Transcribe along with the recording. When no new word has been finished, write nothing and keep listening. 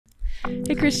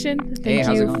Hey, Christian. Hey,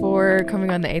 Thank you for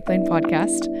coming on the 8th Lane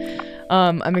podcast.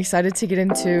 I'm excited to get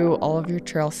into all of your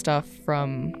trail stuff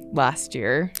from last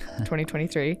year,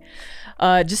 2023.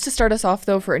 Just to start us off,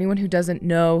 though, for anyone who doesn't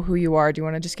know who you are, do you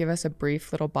want to just give us a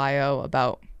brief little bio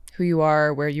about who you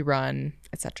are, where you run,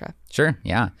 etc.? Sure,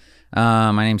 yeah.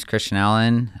 My name's Christian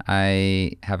Allen.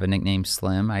 I have a nickname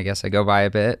Slim. I guess I go by a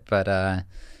bit, but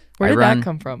where did that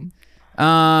come from?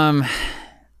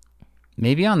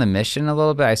 Maybe on the mission a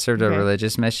little bit. I served a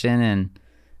religious mission,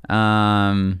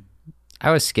 and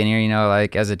I was skinnier, you know,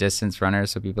 like as a distance runner,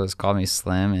 so people just called me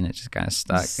Slim, and it just kind of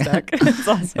stuck. That's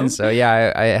awesome. And so,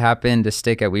 yeah, I happened to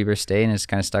stick at Weber State, and it's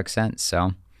kind of stuck since.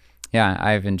 So, yeah,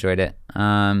 I've enjoyed it.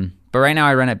 But right now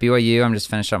I run at BYU. I'm just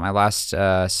finished up my last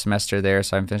semester there,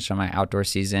 so I'm finished on my outdoor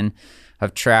season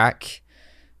of track.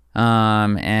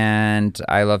 And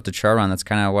I love to trail run. That's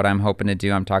kind of what I'm hoping to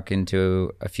do. I'm talking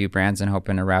to a few brands and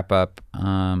hoping to wrap up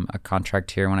a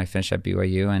contract here when I finish at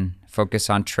BYU and focus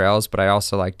on trails, but I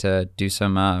also like to do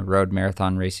some road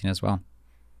marathon racing as well.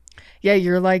 Yeah,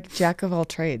 you're like jack of all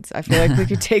trades. I feel like we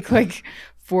could take like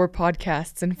 4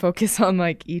 podcasts and focus on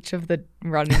like each of the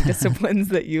running disciplines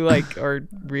that you like are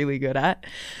really good at.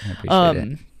 I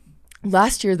appreciate it.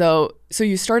 Last year, though, so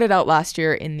you started out last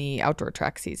year in the outdoor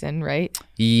track season, right?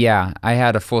 Yeah, I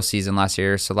had a full season last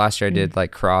year. So last year I did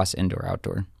like cross, indoor,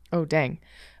 outdoor. Oh, dang.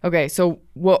 Okay, so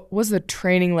what was the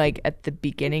training like at the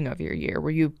beginning of your year? Were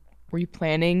you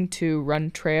planning to run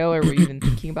trail, or were you even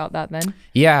thinking about that then?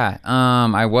 Yeah,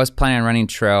 I was planning on running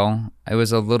trail. It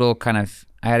was a little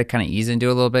I had to kind of ease into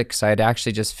it a little bit because I had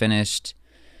actually just finished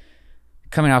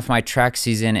coming off my track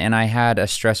season, and I had a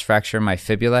stress fracture in my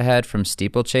fibula head from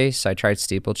steeplechase. I tried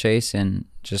steeplechase and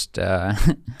just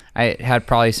I had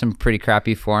probably some pretty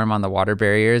crappy form on the water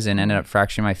barriers and ended up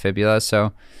fracturing my fibula.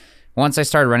 So once I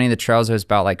started running the trails, it was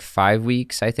about like 5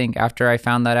 weeks, I think, after I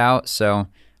found that out. So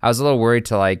I was a little worried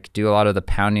to like do a lot of the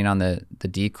pounding on the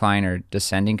decline or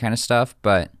descending kind of stuff.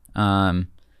 But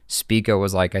Speedgoat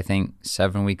was like, I think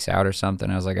 7 weeks out or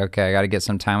something. I was like, okay, I got to get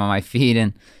some time on my feet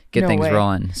and get things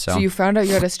rolling. So you found out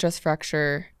you had a stress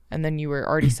fracture, and then you were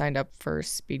already signed up for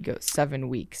Speedgoat 7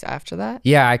 weeks after that?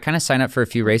 Yeah, I kind of signed up for a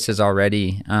few races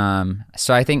already.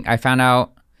 So I think I found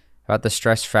out about the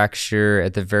stress fracture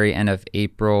at the very end of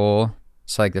April.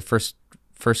 So like the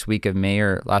first week of May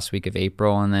or last week of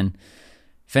April, and then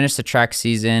finished the track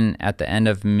season at the end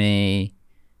of May.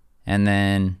 And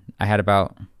then I had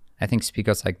about, I think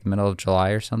Speedgoat's like the middle of July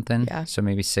or something. Yeah. So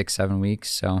maybe 6-7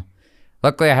 weeks. So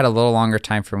luckily I had a little longer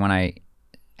time from when I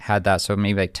had that. So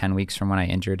maybe like 10 weeks from when I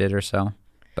injured it or so.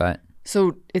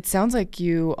 So it sounds like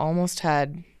you almost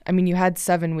had, you had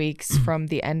 7 weeks from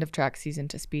the end of track season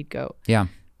to Speedgoat. Yeah.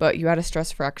 But you had a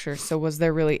stress fracture. So was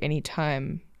there really any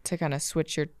time to kind of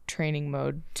switch your training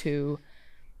mode to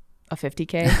a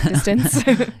 50K distance?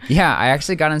 Yeah, I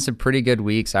actually got in some pretty good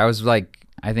weeks. I was like,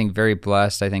 I think very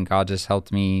blessed. I think God just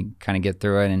helped me kind of get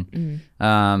through it.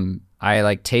 And I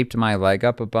like taped my leg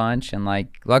up a bunch, and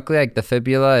like luckily like the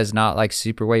fibula is not like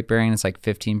super weight bearing. It's like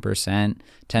 15%,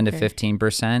 10 to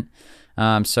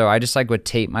 15%. So I just like would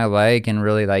tape my leg and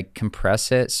really like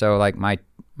compress it. So like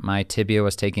my tibia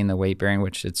was taking the weight bearing,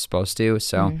 which it's supposed to.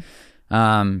 So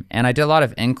and I did a lot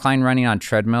of incline running on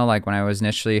treadmill, like when I was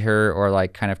initially hurt, or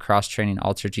like kind of cross training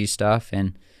Ultra G stuff.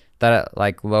 And that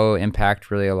like low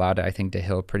impact really allowed it, I think, to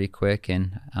heal pretty quick.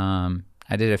 And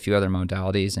I did a few other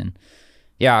modalities, and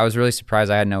yeah, I was really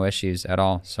surprised. I had no issues at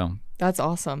all. So that's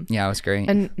awesome. Yeah, it was great.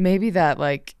 And maybe that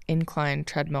like incline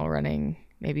treadmill running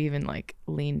maybe even like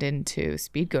leaned into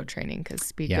Speedgoat training, because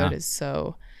Speedgoat is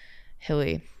so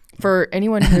hilly. For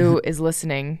anyone who is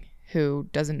listening who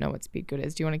doesn't know what Speedgoat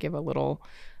is, do you want to give a little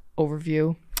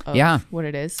overview of what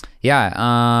it is? Yeah.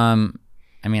 I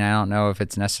don't know if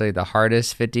it's necessarily the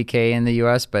hardest 50K in the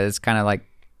U.S., but it's kind of like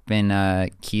been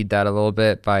keyed that a little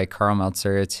bit by Carl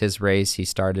Meltzer. It's his race. He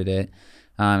started it.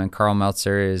 And Carl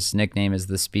Meltzer, his nickname is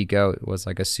the Speedgoat, was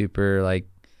like a super like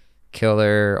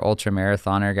killer ultra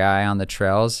marathoner guy on the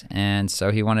trails. And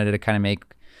so he wanted to kind of make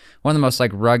one of the most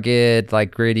like rugged,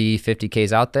 like gritty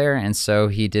 50Ks out there. And so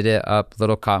he did it up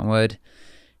Little Cottonwood,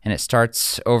 and it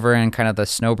starts over in kind of the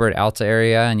Snowbird Alta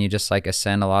area, and you just like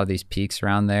ascend a lot of these peaks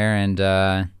around there.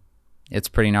 And it's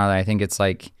pretty gnarly. I think it's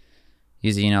like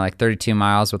usually, like 32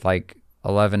 miles with like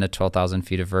 11 to 12,000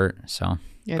 feet of vert. So,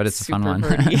 yeah, but it's a fun one.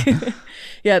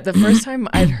 Yeah. The first time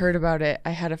I'd heard about it,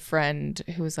 I had a friend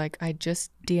who was like, I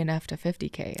just DNF'd a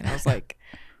 50K. And I was like,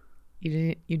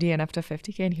 you DNF'd a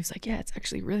 50K? And he was like, yeah, it's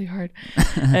actually really hard.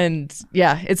 And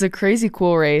yeah, it's a crazy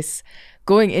cool race.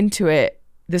 Going into it,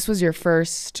 this was your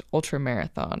first ultra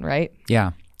marathon, right?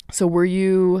 Yeah. So were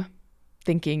you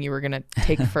thinking you were going to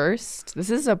take first? This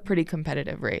is a pretty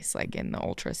competitive race, like in the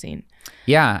ultra scene.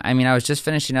 Yeah. I mean, I was just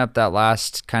finishing up that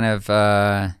last kind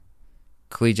of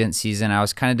collegiate season. I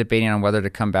was kind of debating on whether to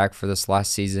come back for this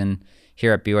last season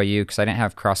here at BYU because I didn't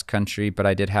have cross country, but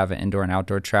I did have an indoor and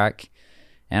outdoor track.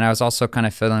 And I was also kind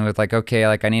of feeling with like, okay,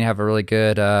 like I need to have a really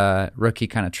good rookie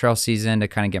kind of trail season to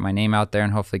kind of get my name out there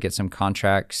and hopefully get some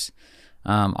contracts,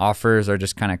 offers, or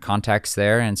just kind of contacts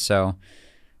there. And so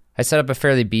I set up a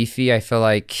fairly beefy, I feel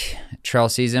like, trail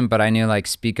season, but I knew like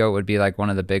Speedgoat would be like one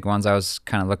of the big ones I was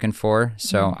kind of looking for.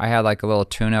 So I had like a little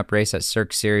tune-up race at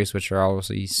Cirque Series, which are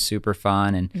obviously super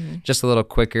fun and just a little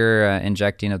quicker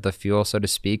injecting of the fuel, so to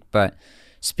speak. But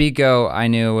Speedgoat I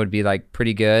knew would be like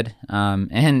pretty good.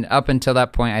 And up until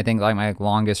that point, I think like my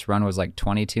longest run was like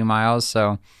 22 miles.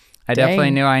 So I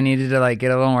definitely knew I needed to like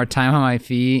get a little more time on my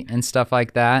feet and stuff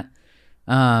like that.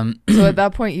 So at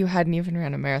that point you hadn't even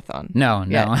ran a marathon? No.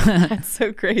 That's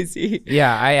so crazy.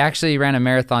 Yeah, I actually ran a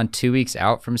marathon 2 weeks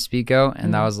out from Speedgoat,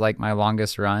 and that was like my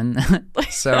longest run.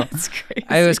 So that's crazy.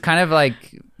 I was kind of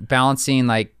like balancing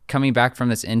like coming back from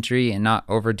this injury and not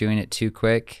overdoing it too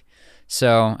quick.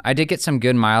 So I did get some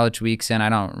good mileage weeks in. I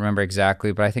don't remember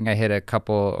exactly, but I think I hit a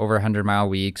couple over 100-mile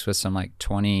weeks with some like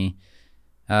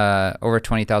over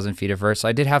 20,000 feet of vert. So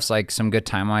I did have like some good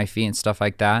time on my feet and stuff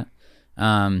like that.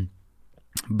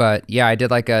 But yeah, I did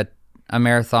like a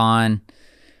marathon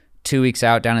 2 weeks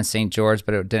out down in St. George,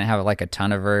 but it didn't have like a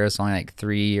ton of vert. It was only like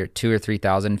 2,000 or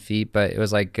 3,000 feet, but it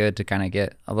was like good to kind of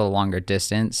get a little longer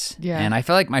distance. Yeah. And I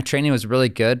feel like my training was really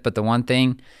good, but the one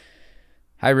thing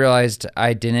I realized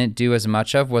I didn't do as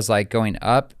much of was like going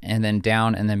up and then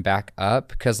down and then back up.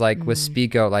 Because like with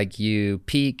Speedgoat, like you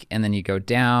peak and then you go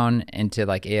down into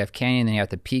like AF Canyon, then you have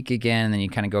to peak again, and then you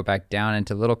kind of go back down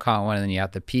into Little Cottonwood, and then you have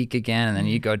to peak again, and then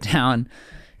you go down.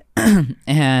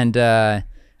 And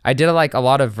I did like a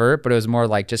lot of vert, but it was more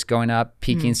like just going up,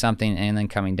 peaking something, and then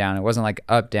coming down. It wasn't like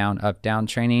up down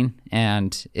training.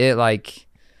 And it like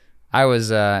I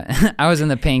was I was in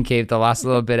the pain cave the last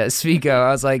little bit at Speedgoat. I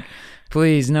was like,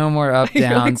 please, no more up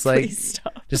downs. like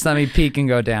just let me peak and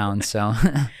go down. So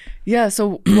yeah.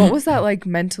 So what was that like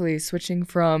mentally switching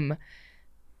from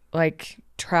like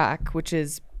track, which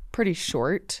is pretty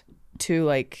short, to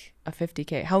like a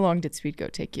 50K? How long did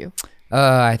Speedgoat take you?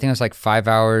 I think it was like 5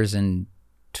 hours and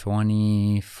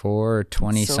 24 or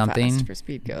 20 so something. Fast for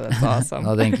Speedgoat. That's awesome.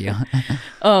 Oh, thank you.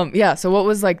 Yeah. So what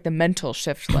was like the mental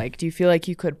shift like? Do you feel like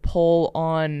you could pull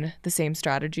on the same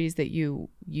strategies that you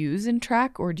use in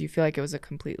track, or do you feel like it was a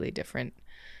completely different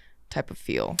type of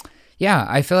feel? Yeah,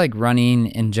 I feel like running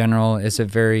in general is a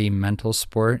very mental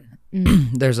sport.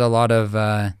 There's a lot of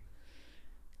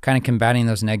kind of combating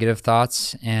those negative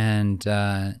thoughts and,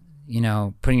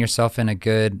 putting yourself in a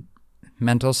good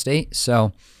mental state.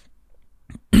 So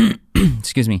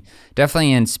excuse me,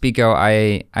 definitely in Speedgoat,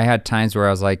 I had times where I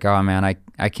was like, oh man,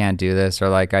 I can't do this, or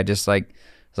like I just like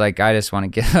I just want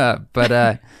to give up.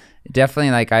 But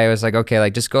definitely like I was like, okay,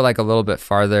 like just go like a little bit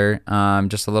farther,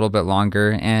 just a little bit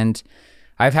longer. And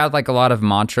I've had like a lot of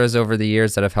mantras over the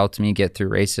years that have helped me get through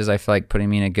races. I feel like putting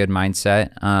me in a good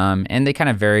mindset, and they kind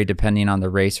of vary depending on the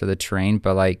race or the terrain,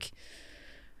 but like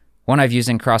one I've used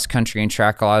in cross country and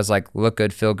track a lot is like look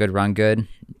good, feel good, run good.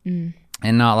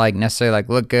 And not like necessarily like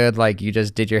look good like you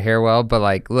just did your hair well, but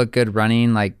like look good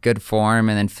running, like good form,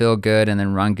 and then feel good and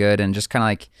then run good, and just kind of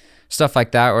like stuff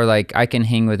like that, or like I can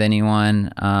hang with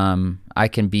anyone, I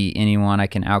can beat anyone, I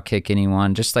can outkick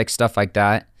anyone, just like stuff like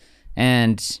that.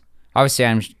 And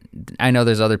obviously I know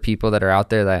there's other people that are out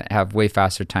there that have way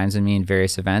faster times than me in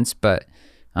various events, but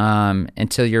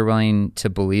until you're willing to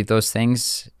believe those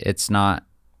things, it's not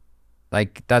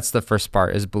like, that's the first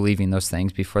part, is believing those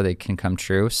things before they can come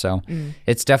true. So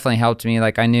it's definitely helped me.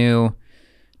 Like I knew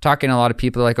talking to a lot of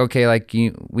people like, okay, like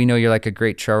we know you're like a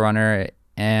great trail runner,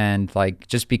 and like,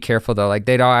 just be careful though. Like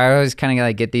I always kind of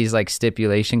like get these like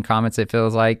stipulation comments. It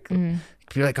feels like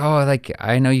people like, oh, like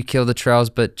I know you kill the trails,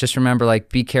 but just remember, like,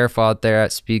 be careful out there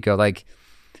at Speedgoat, like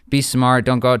be smart,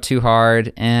 don't go out too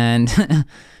hard. And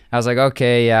I was like,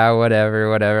 okay, yeah,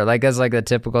 whatever. Like that's like the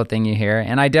typical thing you hear.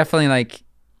 And I definitely like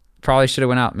probably should have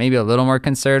went out maybe a little more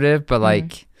conservative, but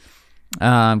like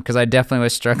because I definitely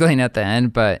was struggling at the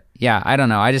end. But yeah, I don't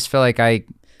know, I just feel like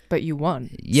but you won.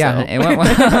 Yeah, so. It went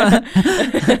well.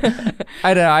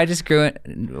 I don't know, I just went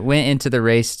into the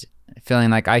race feeling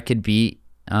like I could beat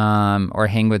or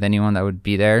hang with anyone that would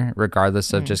be there,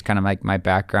 regardless of just kind of like my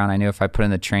background. I knew if I put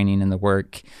in the training and the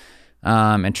work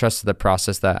and trusted the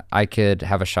process, that I could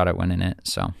have a shot at winning it.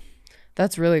 So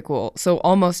that's really cool. So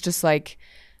almost just like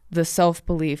the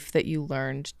self-belief that you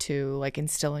learned to like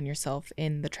instill in yourself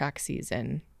in the track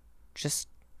season just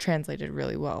translated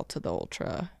really well to the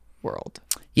ultra world.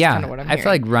 Yeah, kind of what I'm I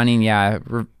feel like running,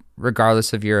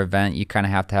 regardless of your event, you kind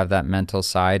of have to have that mental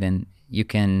side, and you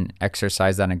can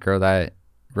exercise that and grow that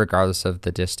regardless of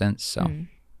the distance.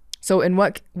 So in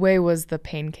what way was the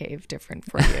pain cave different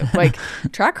for you? Like,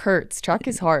 track hurts. Track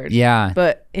is hard. Yeah.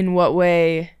 But in what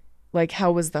way, like,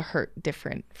 how was the hurt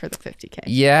different for the 50K?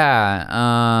 Yeah.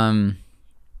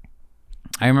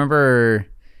 I remember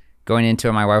going into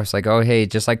it, my wife was like, oh, hey,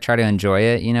 just like try to enjoy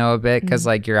it, you know, a bit, because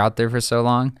like you're out there for so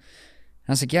long. And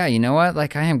I was like, yeah, you know what?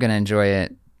 Like, I am going to enjoy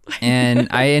it. And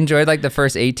I enjoyed like the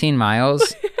first 18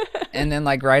 miles. And then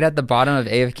like right at the bottom of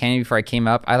AF Canyon before I came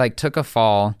up, I like took a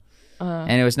fall.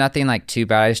 And it was nothing like too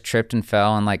bad. I just tripped and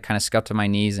fell and like kind of scuffed to my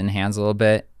knees and hands a little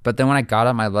bit. But then when I got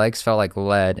up, my legs felt like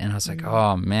lead. And I was like,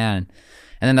 oh, man.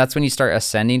 And then that's when you start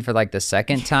ascending for like the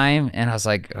second time. And I was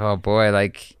like, oh, boy,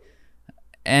 like...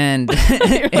 And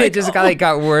it just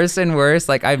got worse and worse.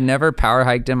 Like, I've never power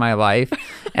hiked in my life,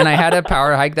 and I had to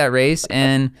power hike that race,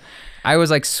 and I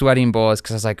was like sweating bullets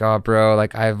because I was like, oh, bro,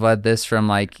 like I've led this from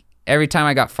like every time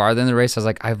I got farther in the race, I was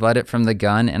like, I've led it from the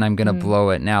gun, and I'm gonna blow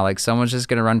it now. Like, someone's just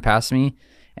gonna run past me,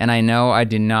 and I know I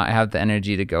do not have the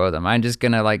energy to go with them. I'm just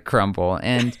gonna like crumble.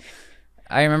 And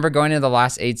I remember going to the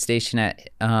last aid station at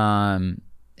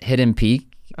Hidden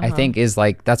Peak. I think is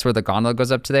like that's where the gondola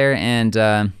goes up to there,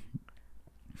 and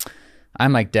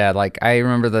I'm like dead. Like, I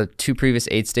remember the 2 previous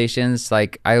aid stations,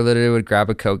 like I literally would grab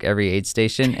a Coke every aid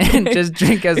station and just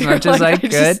drink as much as I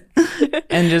could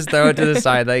and just throw it to the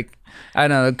side. Like, I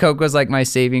don't know, Coke was like my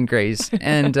saving grace.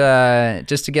 And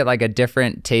just to get like a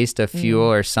different taste of fuel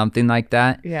or something like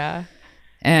that. Yeah.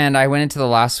 And I went into the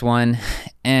last one,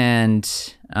 and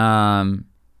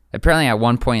apparently at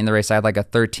one point in the race I had like a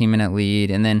 13-minute lead,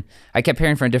 and then I kept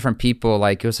hearing from different people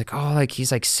like it was like, oh, like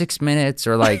he's like 6 minutes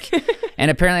or like and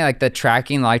apparently like the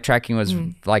live tracking was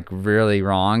like really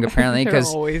wrong apparently,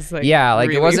 because like,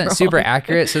 really it wasn't wrong. super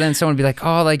accurate. So then someone would be like,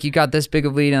 oh, like you got this big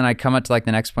of lead, and I come up to like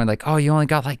the next point like, oh, you only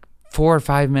got like 4 or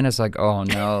 5 minutes. Like, oh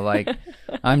no, like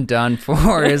I'm done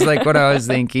for is like what I was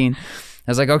thinking.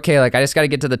 I was like, okay, like I just got to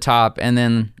get to the top. And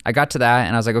then I got to that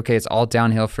and I was like, okay, it's all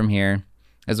downhill from here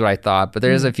is what I thought. But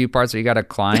there's a few parts where you got to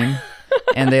climb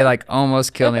and they like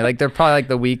almost killed me. Like, they're probably like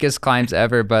the weakest climbs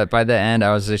ever. But by the end,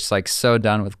 I was just like so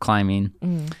done with climbing.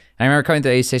 And I remember coming to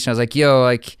the aid station. I was like, yo,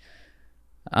 like,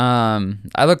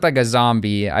 I looked like a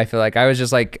zombie. I feel like I was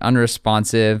just like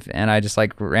unresponsive, and I just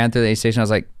like ran through the aid station. I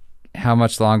was like, how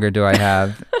much longer do I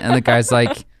have? And the guy's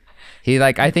like,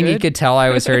 I think he could tell I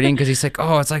was hurting, because he's like,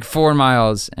 oh, it's like 4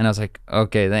 miles. And I was like,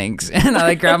 okay, thanks. And I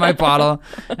like grabbed my bottle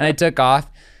and I took off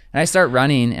and I start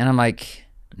running, and I'm like,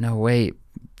 no, wait,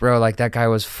 bro, like that guy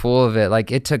was full of it. Like,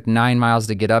 it took 9 miles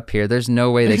to get up here. There's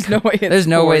no way they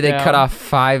cut off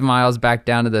 5 miles back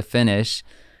down to the finish.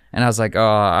 And I was like, oh,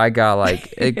 I got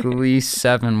like at least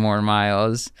 7 more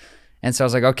miles. And so I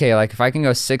was like, okay, like if I can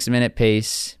go 6-minute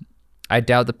pace, I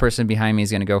doubt the person behind me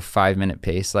is going to go 5-minute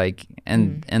pace, like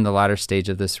in the latter stage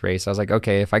of this race. I was like,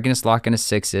 okay, if I can just lock into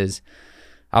 6s,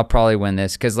 I'll probably win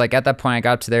this. Because like at that point I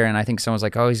got up to there, and I think someone was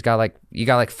like, oh, you got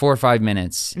like 4 or 5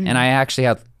 minutes. And I actually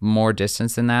had more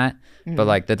distance than that, but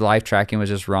like the live tracking was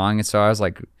just wrong. And so I was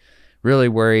like really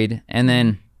worried. And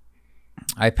then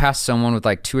I passed someone with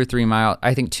like 2 or 3 miles,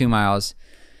 I think 2 miles.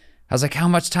 I was like, how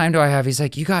much time do I have? He's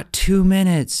like, you got 2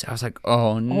 minutes. I was like,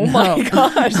 oh no. Oh my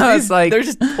gosh. I was like, they're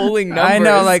just pulling numbers. I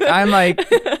know, like, I'm like,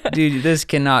 dude, this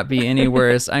cannot be any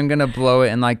worse. I'm going to blow it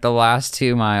in like the last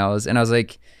 2 miles. And I was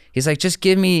like, he's like, just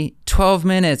give me 12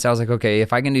 minutes. I was like, okay,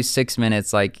 if I can do 6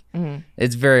 minutes, like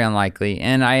it's very unlikely.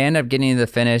 And I end up getting to the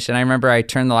finish. And I remember I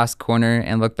turned the last corner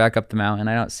and looked back up the mountain.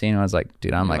 I don't see anyone. I was like,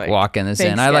 dude, I'm like walking this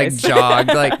in. I like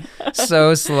jogged like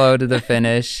so slow to the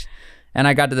finish. And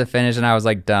I got to the finish and I was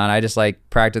like done. I just like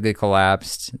practically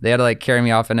collapsed. They had to like carry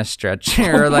me off in a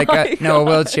stretcher or like a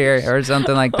wheelchair or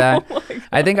something like that.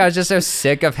 I think I was just so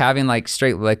sick of having like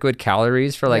straight liquid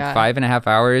calories for like 5.5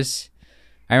 hours.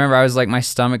 I remember I was like, my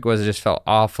stomach just felt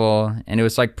awful, and it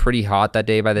was like pretty hot that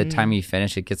day. By the time you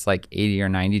finish, it gets like 80 or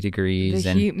 90 degrees.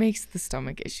 The heat makes the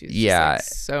stomach issues just, like,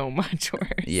 so much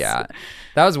worse. Yeah.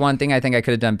 That was one thing I think I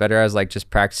could have done better. I was like just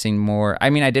practicing more. I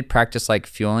mean, I did practice like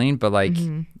fueling, but like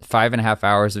 5.5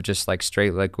 hours of just like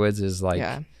straight liquids is like,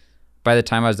 by the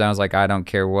time I was done, I was like, I don't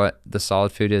care what the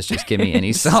solid food is. Just give me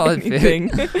any solid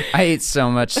food. I ate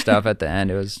so much stuff at the end.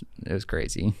 It was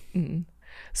crazy.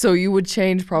 So you would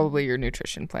change probably your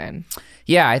nutrition plan.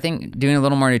 Yeah, I think doing a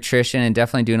little more nutrition and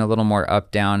definitely doing a little more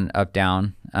up, down, up,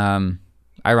 down.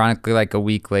 Ironically, like a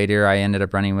week later, I ended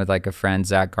up running with like a friend,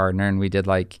 Zach Gardner, and we did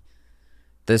like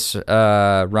this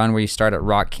run where you start at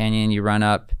Rock Canyon, you run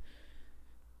up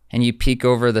and you peek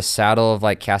over the saddle of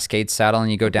like Cascade Saddle,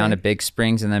 and you go down to Big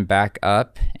Springs and then back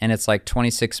up, and it's like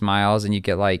 26 miles, and you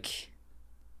get like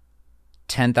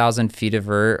 10,000 feet of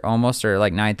vert almost, or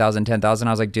like 9,000, 10,000.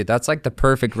 I was like, dude, that's like the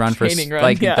perfect run for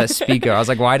like the Speedgoat. I was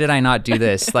like, why did I not do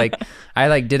this? Like, I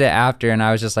like did it after, and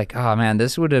I was just like, oh man,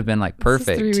 this would have been like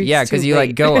perfect. Yeah, because you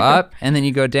like go up and then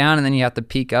you go down and then you have to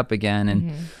peak up again.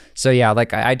 And so yeah,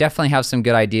 like I definitely have some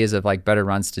good ideas of like better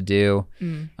runs to do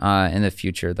in the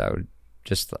future that would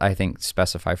just, I think,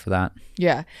 specify for that.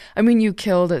 Yeah. I mean, you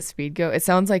killed at Speedgoat. It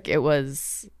sounds like it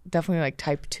was definitely like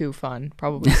type 2 fun,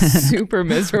 probably super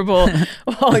miserable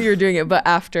while you're doing it. But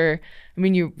after, I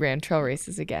mean, you ran trail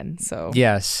races again. So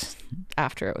yes,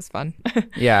 after it was fun.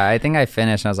 Yeah, I think I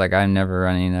finished and I was like, I'm never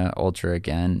running an ultra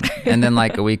again. And then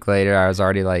like a week later, I was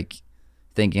already like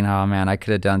thinking, oh man, I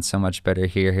could have done so much better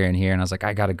here, here, and here. And I was like,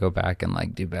 I got to go back and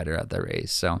like do better at the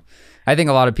race. So I think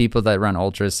a lot of people that run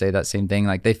ultras say that same thing.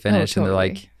 Like they finish and they're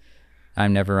like,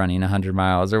 I'm never running 100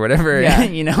 miles or whatever,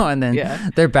 you know, and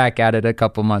then they're back at it a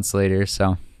couple months later.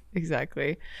 So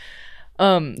exactly.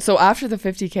 So after the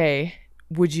 50K,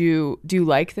 do you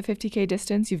like the 50K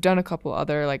distance? You've done a couple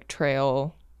other like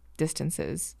trail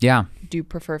distances. Yeah. Do you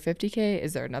prefer 50K?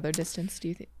 Is there another distance that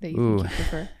you think you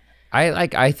prefer?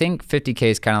 I think 50K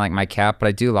is kind of like my cap, but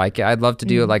I do like it. I'd love to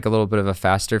do like a little bit of a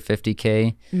faster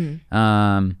 50K.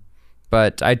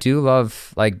 But I do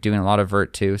love like doing a lot of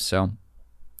vert too. So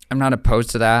I'm not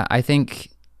opposed to that. I think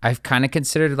I've kind of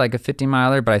considered like a 50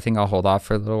 miler, but I think I'll hold off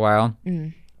for a little while.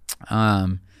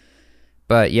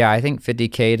 But yeah, I think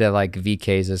 50K to like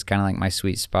VKs is kind of like my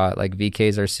sweet spot. Like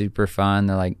VKs are super fun.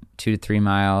 They're like 2 to 3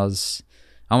 miles.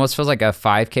 Almost feels like a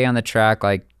 5K on the track,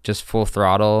 like just full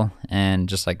throttle and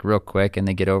just like real quick, and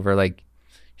they get over like,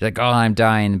 you're like, oh, I'm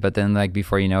dying, but then like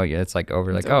before you know it, it's like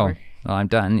over, like, oh, well, I'm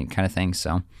done, kind of thing.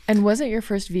 So. And wasn't your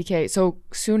first VK, so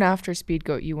soon after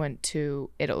Speedgoat you went to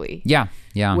Italy? Yeah.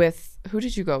 With who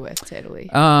did you go with to Italy?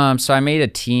 So I made a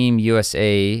Team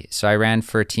USA. So I ran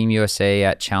for Team USA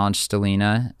at Challenge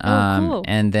Stellina. Cool.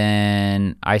 And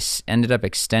then I ended up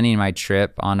extending my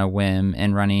trip on a whim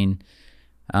and running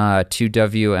 2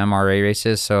 WMRA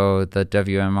races. So the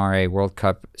WMRA World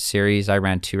Cup Series, I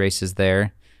ran 2 races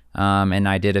there. And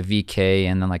I did a VK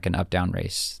and then like an up-down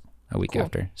race a week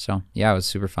after. So yeah, it was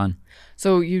super fun.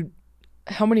 So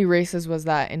how many races was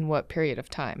that in what period of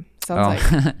time? Sounds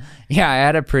like. Yeah, I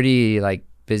had a pretty like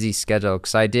busy schedule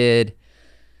because I did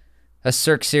a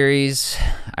Cirque Series,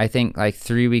 I think like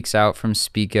 3 weeks out from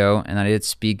Speedgoat, and then I did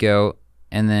Speedgoat,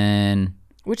 and then.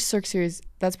 Which Cirque Series?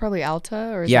 That's probably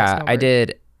Alta, or is that Snowbird? I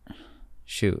did.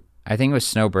 Shoot, I think it was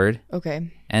Snowbird.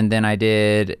 Okay. And then I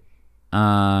did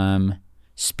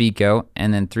Speedgoat,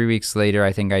 and then 3 weeks later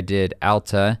I think I did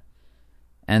Alta,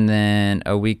 and then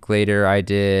a week later I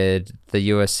did the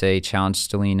USA Challenge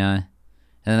Stellina,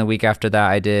 and then the week after that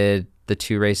I did the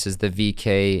 2 races, the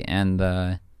VK and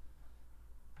I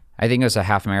think it was a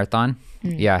half marathon.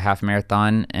 Yeah, half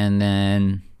marathon, and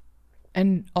then.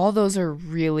 And all those are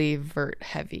really vert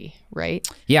heavy, right?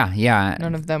 Yeah.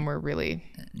 None of them were really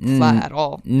flat at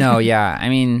all. No, yeah. I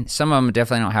mean, some of them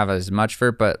definitely don't have as much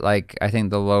vert, but like I think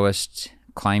the lowest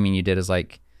climbing you did is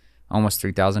like almost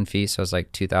 3,000 feet. So it's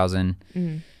like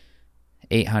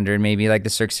 2,800 maybe. Like the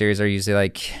Cirque Series are usually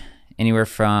like anywhere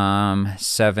from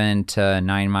 7 to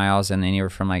 9 miles and anywhere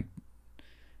from like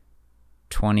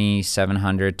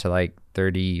 2,700 to like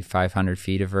 3,500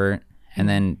 feet of vert. And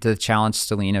then the Challenge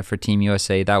Stellina for Team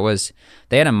USA,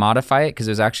 they had to modify it because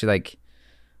it was actually like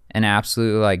an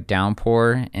absolute like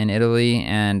downpour in Italy,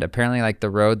 and apparently like the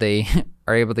road they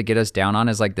are able to get us down on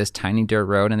is like this tiny dirt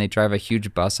road, and they drive a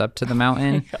huge bus up to the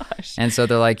mountain. Oh my gosh. And so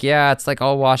they're like, yeah, it's like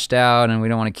all washed out and we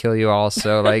don't want to kill you all,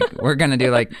 so like we're gonna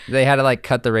do like, they had to like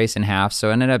cut the race in half, so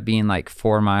it ended up being like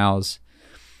 4 miles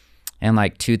and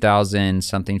like 2,000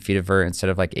 something feet of vert instead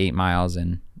of like 8 miles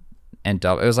and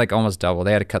double. It was like almost double.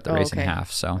 They had to cut the race in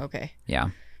half. So yeah.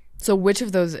 So which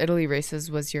of those Italy races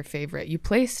was your favorite? You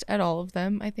placed at all of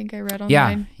them, I think I read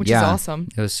online, which is awesome.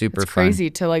 It was super fun. It's crazy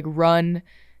to like run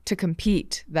to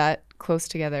compete that close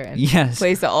together and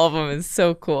place at all of them is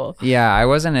so cool. Yeah, I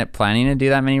wasn't planning to do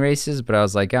that many races, but I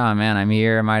was like, oh man, I'm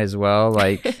here, I might as well.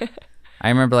 Like I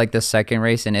remember like the second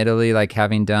race in Italy, like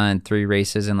having done 3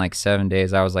 races in like 7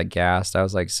 days, I was like gassed. I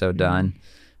was like so done.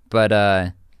 But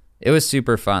it was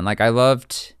super fun. Like I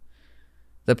loved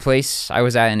the place I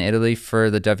was at in Italy for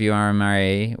the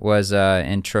WMRA was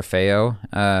in Trofeo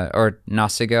or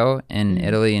Nasigo in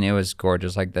Italy, and it was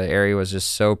gorgeous. Like the area was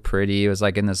just so pretty. It was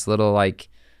like in this little like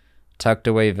tucked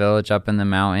away village up in the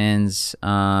mountains,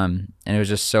 and it was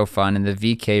just so fun. And the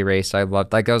VK race I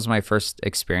loved. Like that was my first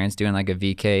experience doing like a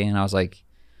VK, and I was like,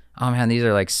 oh man, these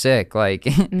are like sick. Like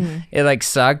it like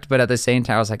sucked, but at the same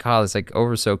time I was like, oh, it's like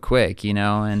over so quick, you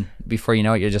know? And before you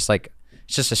know it, you're just like,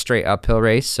 it's just a straight uphill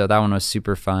race. So that one was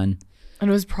super fun. And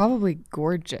it was probably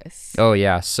gorgeous. Oh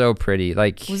yeah, so pretty.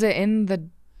 Like, was it in the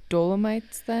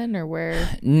Dolomites then, or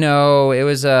where? No, it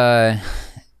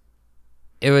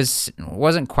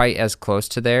wasn't quite as close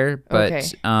to there, but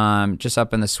okay. Just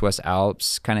up in the Swiss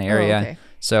Alps kind of area. Oh, okay.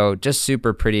 So just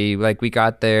super pretty. Like we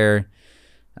got there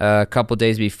a couple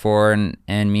days before, and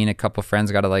me and a couple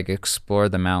friends got to like explore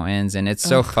the mountains, and it's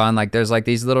so fun. Like there's like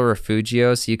these little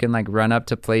refugios, so you can like run up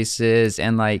to places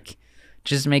and like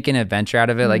just make an adventure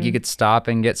out of it. Like you could stop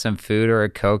and get some food or a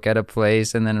Coke at a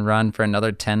place and then run for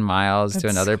another 10 miles to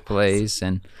another place. Awesome.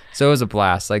 And so it was a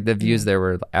blast. Like the views there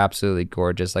were absolutely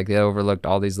gorgeous. Like they overlooked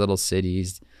all these little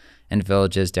cities and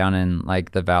villages down in like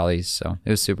the valleys. So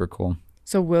it was super cool.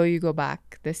 So will you go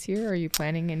back this year? Are you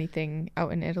planning anything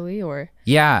out in Italy or?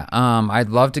 Yeah, I'd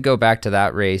love to go back to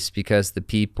that race because the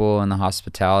people and the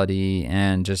hospitality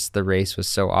and just the race was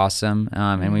so awesome.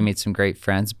 And we made some great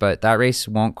friends, but that race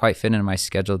won't quite fit into my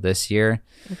schedule this year.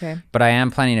 Okay. But I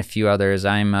am planning a few others.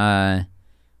 I'm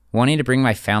wanting to bring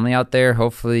my family out there.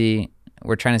 Hopefully,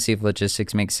 we're trying to see if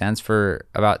logistics make sense for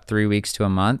about 3 weeks to a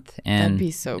month. And that'd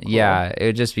be so cool. Yeah, it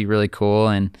would just be really cool.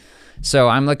 And so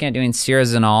I'm looking at doing Sierra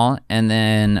Zinal, and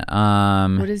then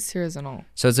what is Sierra Zinal?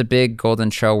 So it's a big Golden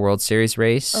Trail World Series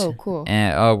race. Oh, cool.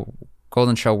 And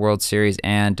Golden Trail World Series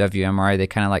and WMRI, they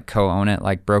kind of like co-own it,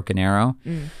 like Broken Arrow.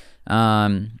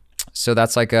 So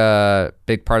that's like a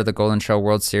big part of the Golden Trail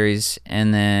World Series.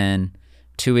 And then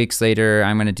 2 weeks later,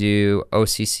 I'm going to do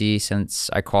OCC since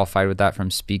I qualified with that from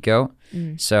Speedgoat.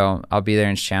 So I'll be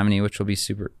there in Chamonix, which will be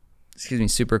super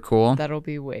cool. That'll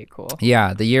be way cool.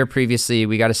 Yeah, the year previously,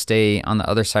 we got to stay on the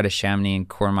other side of Chamonix in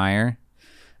Courmayeur.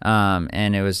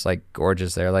 And it was like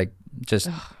gorgeous there, like just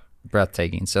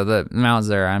breathtaking. So the mountains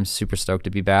there, I'm super stoked to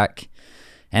be back.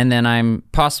 And then I'm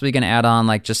possibly going to add on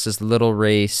like just this little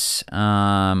race,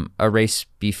 a race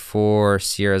before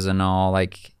Sierra Zinal,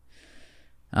 like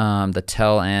the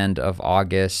tail end of July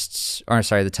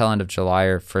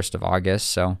or 1st of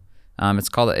August. So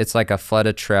it's like a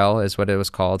flooded trail is what it was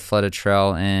called, flooded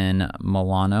trail in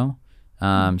Milano.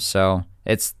 So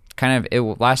it's kind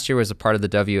of, last year was a part of the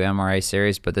WMRA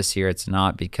series, but this year it's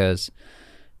not because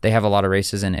they have a lot of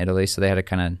races in Italy. So they had to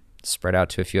kind of spread out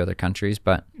to a few other countries,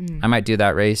 but I might do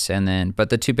that race. And then, but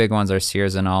the two big ones are Sierra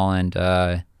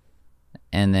Zinal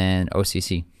and then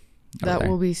OCC. That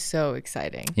will be so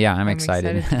exciting. Yeah, I'm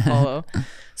excited to follow.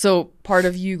 So part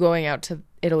of you going out to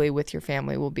Italy with your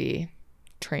family will be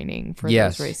training for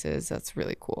those races. That's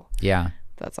really cool. Yeah.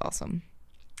 That's awesome.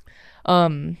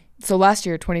 So last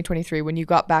year, 2023, when you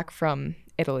got back from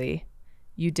Italy,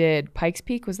 you did Pikes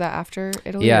Peak. Was that after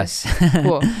Italy? Yes.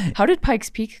 Cool. How did Pikes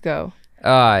Peak go?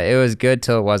 It was good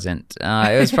till it wasn't.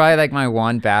 It was probably like my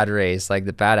one bad race, like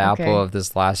the bad apple of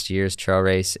this last year's trail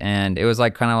race. And it was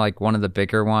like kind of like one of the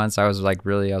bigger ones. I was like,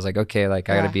 okay, like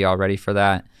I got to be all ready for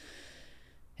that.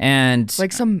 And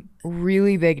like some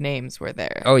really big names were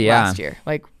there. Oh yeah. Last year,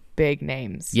 like big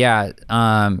names. Yeah.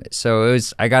 So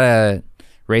I got to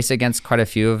race against quite a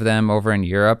few of them over in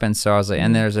Europe. And so I was like,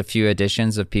 and there's a few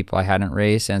additions of people I hadn't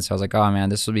raced. And so I was like, oh man,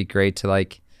 this will be great to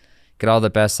like get all the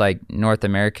best like North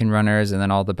American runners and then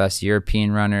all the best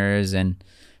European runners and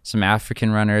some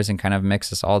African runners and kind of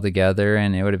mix us all together.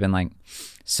 And it would have been like,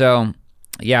 so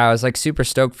yeah, I was like super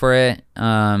stoked for it.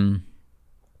 And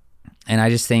I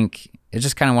just think it's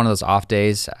just kind of one of those off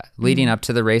days. Leading up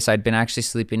to the race, I'd been actually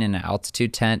sleeping in an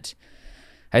altitude tent.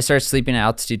 I started sleeping in an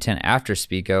altitude tent after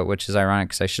Speedgoat, which is ironic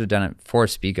because I should have done it for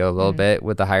Speedgoat a little bit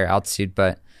with the higher altitude.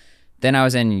 But then I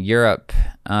was in Europe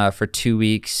for 2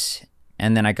 weeks.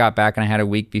 And then I got back and I had a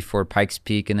week before Pikes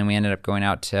Peak. And then we ended up going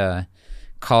out to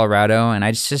Colorado. And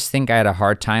I just think I had a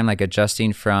hard time like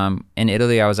adjusting from, in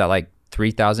Italy, I was at like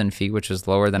 3,000 feet, which was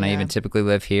lower than I even typically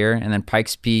live here. And then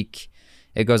Pikes Peak,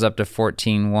 it goes up to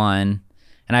 14.1.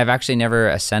 And I've actually never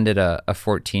ascended a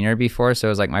 14er before. So it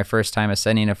was like my first time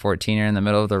ascending a 14er in the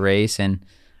middle of the race. And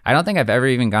I don't think I've ever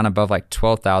even gone above like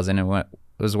 12,000. And what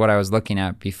was what I was looking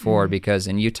at before, because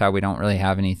in Utah, we don't really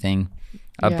have anything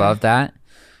above that.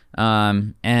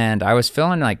 And I was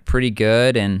feeling like pretty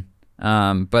good. And,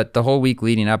 but the whole week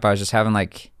leading up, I was just having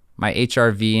like my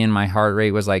HRV and my heart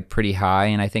rate was like pretty high.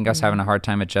 And I think I was having a hard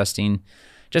time adjusting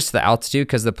just to the altitude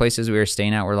because the places we were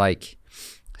staying at were like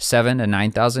 7,000 to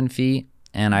 9,000 feet.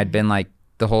 And I'd been like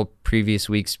the whole previous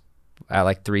weeks at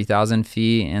like 3,000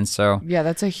 feet. And so, yeah,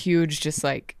 that's a huge, just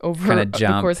like over kinda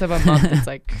jump. The course of a month, it's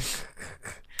like,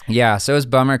 yeah. So it was a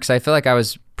bummer because I feel like I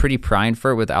was pretty primed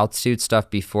for it with altitude stuff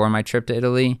before my trip to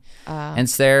Italy and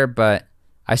there, but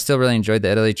I still really enjoyed the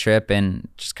Italy trip and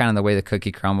just kind of the way the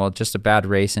cookie crumbled, just a bad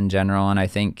race in general. And I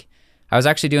think I was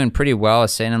actually doing pretty well. I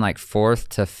was sitting in like 4th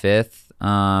to 5th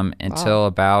until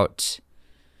about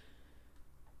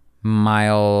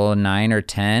mile 9 or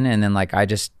 10. And then like I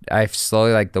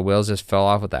slowly, like the wheels just fell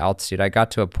off with the altitude. I got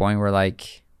to a point where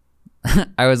like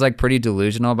I was like pretty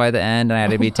delusional by the end, and I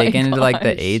had to be taken into like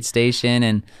the aid station.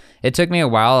 And it took me a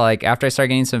while, like after I started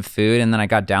getting some food and then I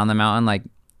got down the mountain, like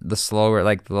the slower,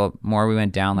 like the more we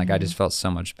went down, like I just felt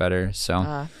so much better.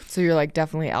 So you're like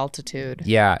definitely altitude.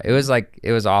 Yeah, it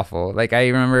was awful. Like I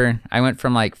remember I went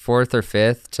from like 4th or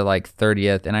 5th to like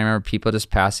 30th, and I remember people just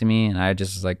passing me, and I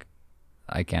just was like,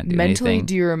 I can't do mentally anything.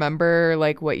 Do you remember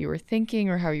like what you were thinking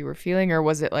or how you were feeling, or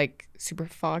was it like super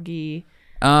foggy?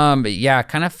 But yeah,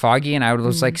 kind of foggy, and I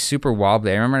was like super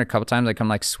wobbly. I remember a couple times I come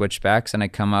like switchbacks, and I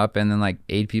come up, and then like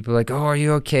 8 people like, oh, are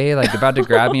you okay? Like about to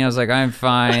grab me. I was like, I'm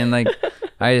fine. Like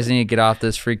I just need to get off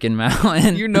this freaking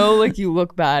mountain. You know, like you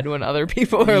look bad when other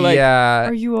people are like,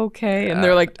 are you okay? And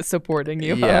they're like supporting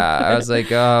you. Yeah, I was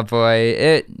like, oh boy.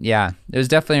 It was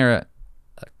definitely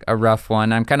a rough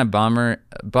one. I'm kind of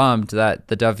bummed that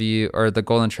the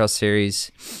Golden Trail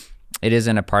Series, it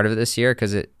isn't a part of it this year,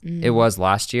 because it was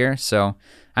last year. So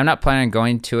I'm not planning on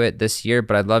going to it this year,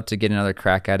 but I'd love to get another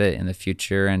crack at it in the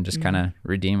future and just kind of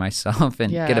redeem myself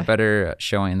and get a better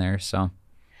showing there.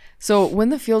 So when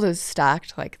the field is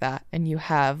stacked like that and you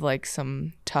have like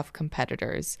some tough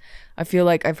competitors, I feel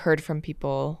like I've heard from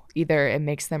people, either it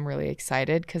makes them really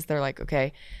excited because they're like,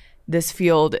 okay, this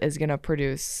field is going to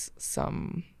produce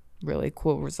some really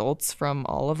cool results from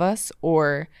all of us,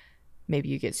 or maybe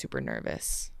you get super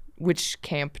nervous. Which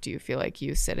camp do you feel like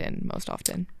you sit in most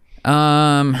often?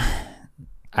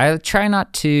 I try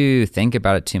not to think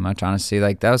about it too much, honestly.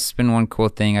 Like that's been one cool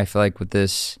thing I feel like with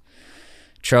this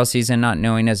trail season, not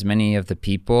knowing as many of the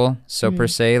people. So per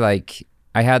se, like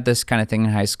I had this kind of thing in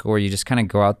high school where you just kind of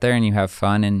go out there and you have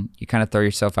fun and you kind of throw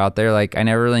yourself out there. Like I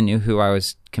never really knew who I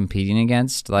was competing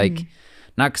against. Like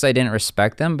not because I didn't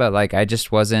respect them, but like I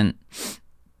just wasn't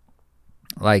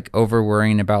like over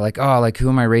worrying about like, oh, like who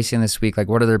am I racing this week? Like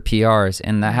what are their PRs?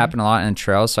 And that happened a lot in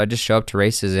trails. So I just show up to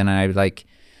races and I'd like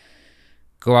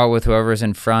go out with whoever's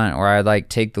in front, or I'd like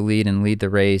take the lead and lead the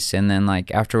race. And then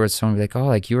like afterwards someone would be like, oh,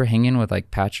 like you were hanging with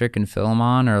like Patrick and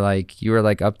Philemon, or like you were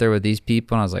like up there with these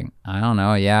people. And I was like, I don't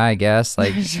know. Yeah, I guess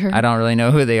like I don't really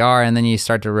know who they are. And then you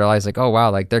start to realize like, oh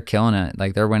wow, like they're killing it.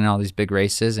 Like they're winning all these big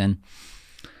races. And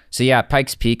so yeah,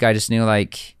 Pikes Peak, I just knew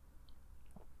like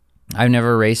I've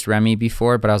never raced Remy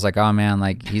before, but I was like, oh man,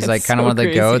 like he's like kind of one of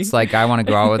the goats. Like I want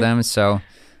to go out with him. So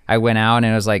I went out and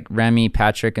it was like Remy,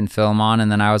 Patrick, and Philemon, and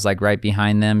then I was like right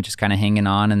behind them, just kind of hanging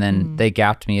on. And then they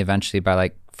gapped me eventually by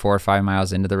like 4 or 5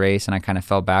 miles into the race, and I kind of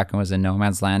fell back and was in no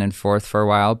man's land in 4th for a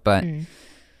while. But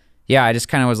yeah, I just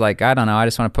kind of was like, I don't know, I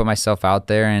just want to put myself out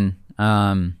there. And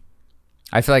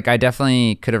I feel like I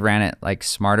definitely could have ran it like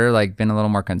smarter, like been a little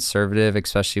more conservative,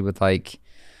 especially with like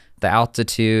the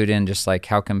altitude and just like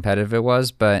how competitive it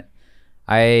was. But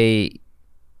I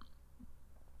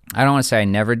don't want to say I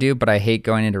never do, but I hate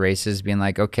going into races being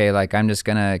like, okay, like I'm just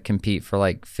gonna compete for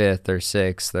like 5th or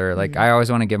 6th, or like I always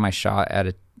want to give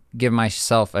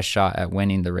myself a shot at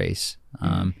winning the race.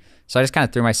 So I just kind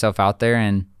of threw myself out there,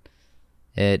 and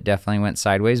it definitely went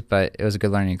sideways, but it was a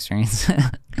good learning experience.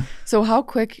 So how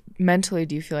quick mentally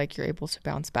do you feel like you're able to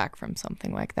bounce back from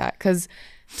something like that? Because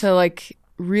to like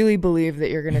really believe that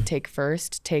you're gonna take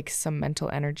first takes some mental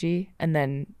energy, and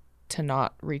then to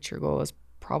not reach your goal is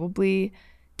probably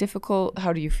difficult.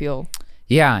 How do you feel?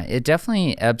 Yeah, it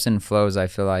definitely ebbs and flows, I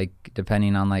feel like,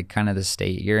 depending on like kind of the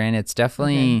state you're in. It's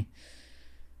definitely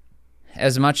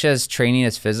as much as training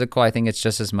is physical, I think it's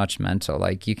just as much mental.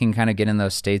 Like you can kind of get in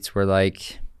those states where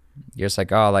like you're just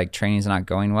like, oh, like training's not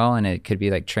going well, and it could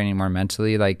be like training more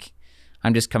mentally. Like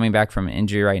I'm just coming back from an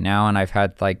injury right now, and I've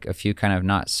had like a few kind of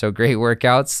not so great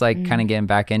workouts, like kind of getting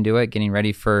back into it, getting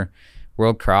ready for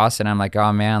World Cross, and I'm like,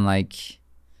 oh man, like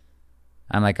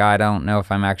I don't know if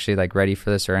I'm actually like ready for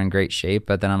this or in great shape.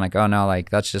 But then I'm like, oh no, like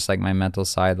that's just like my mental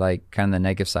side, like kind of the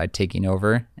negative side taking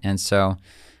over. And so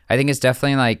I think it's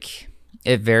definitely like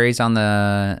it varies on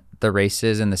the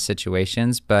races and the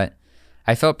situations, but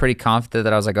I felt pretty confident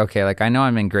that I was like, okay, like I know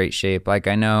I'm in great shape. Like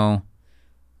I know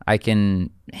I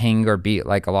can hang or beat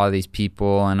like a lot of these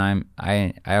people, and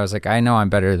I was like, I know I'm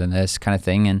better than this kind of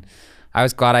thing. And I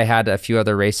was glad I had a few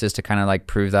other races to kind of like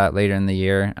prove that later in the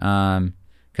year.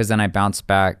 Because then I bounced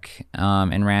back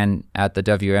and ran at the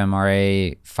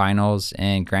WMRA finals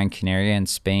in Gran Canaria in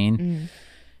Spain,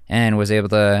 and was able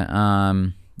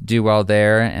to do well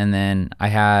there. And then I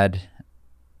had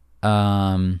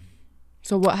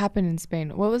so what happened in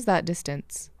Spain? What was that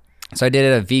distance? So I did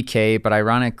it a VK, but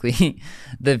ironically,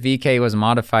 the VK was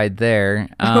modified there.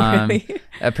 Really?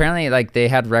 Apparently, like they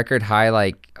had record high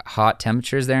like hot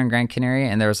temperatures there in Gran Canaria,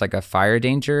 and there was like a fire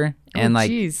danger. And like,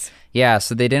 geez. yeah,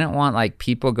 so they didn't want like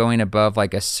people going above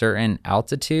like a certain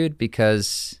altitude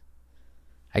because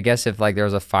I guess if like there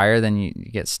was a fire, then you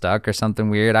get stuck or something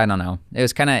weird. I don't know. It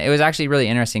was actually really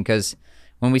interesting because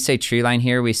when we say tree line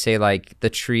here, we say like the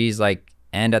trees like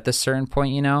end at the certain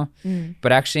point, you know.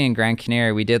 But actually in Gran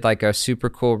Canaria, we did like a super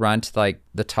cool run to like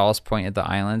the tallest point of the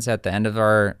islands at the end of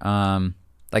our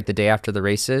like the day after the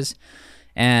races,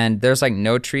 and there's like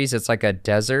no trees. It's like a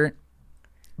desert,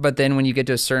 but then when you get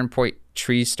to a certain point,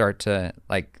 trees start to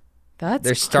like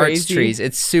there's crazy. trees.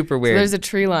 It's super weird. So there's a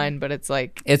tree line, but it's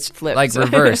flipped. Like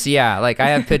reverse. Yeah, like I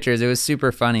have pictures. It was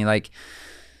super funny. Like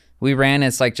we ran,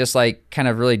 it's like just like kind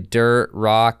of really dirt,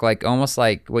 rock, like almost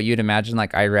like what you'd imagine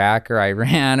like Iraq or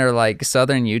Iran or like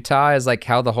southern Utah is like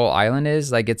how the whole island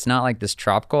is. Like it's not like this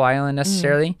tropical island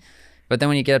necessarily. But then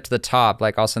when you get up to the top,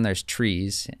 like all of a sudden there's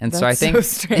trees. And so I think, so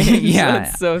strange. yeah,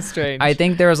 That's so strange. I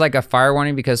think there was like a fire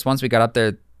warning because once we got up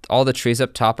there, all the trees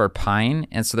up top are pine.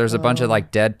 And so there's a bunch of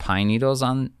like dead pine needles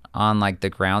on like the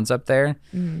grounds up there.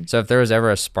 So if there was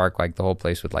ever a spark, like the whole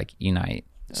place would like unite.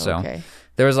 So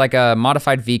there was like a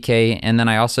modified VK, and then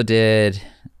I also did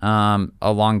a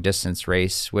long distance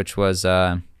race, which was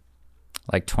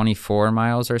like 24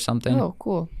 miles or something. Oh,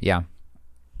 cool. Yeah.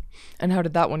 And how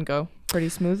did that one go? Pretty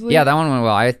smoothly? Yeah, that one went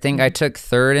well. I think I took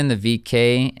third in the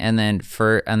VK, and then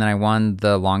I won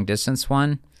the long distance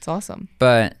one. It's awesome.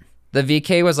 But the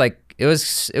VK was like it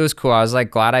was cool. I was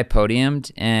like glad I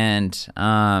podiumed, and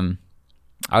I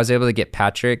was able to get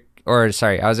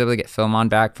I was able to get Philmon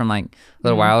back from like a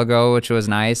little while ago, which was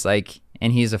nice. Like,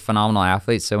 and he's a phenomenal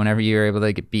athlete. So whenever you're able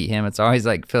to beat him, it's always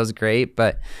like feels great.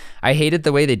 But I hated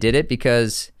the way they did it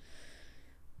because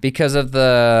of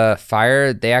the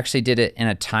fire. They actually did it in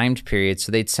a timed period.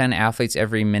 So they'd send athletes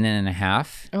every minute and a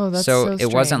half. Oh, that's so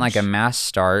it wasn't like a mass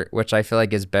start, which I feel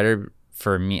like is better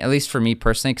for me, at least for me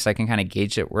personally, because I can kind of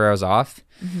gauge it where I was off.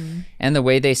 And the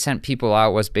way they sent people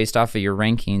out was based off of your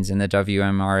rankings in the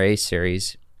WMRA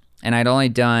series. And I'd only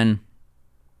done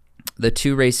the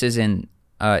 2 races in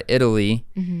Italy.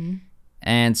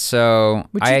 And so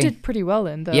Which you did pretty well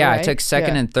in, though. Yeah, right? I took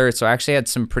second and third. So I actually had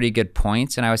some pretty good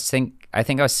points. And I think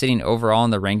I was sitting overall in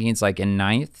the rankings like in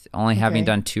 9th, only having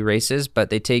done 2 races.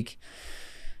 But they take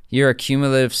your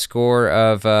cumulative score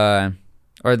of,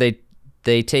 or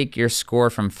they take your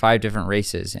score from 5 different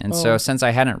races. And so since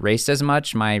I hadn't raced as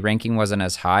much, my ranking wasn't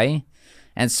as high.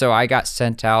 And so I got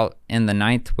sent out in the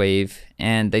 9th wave,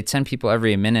 and they'd send people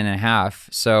every minute and a half.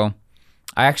 So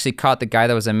I actually caught the guy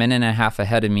that was a minute and a half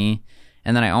ahead of me,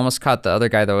 and then I almost caught the other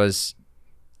guy that was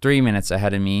 3 minutes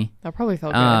ahead of me. That probably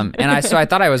felt good. And I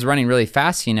thought I was running really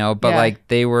fast, you know, but like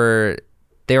they were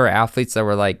athletes that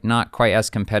were like not quite as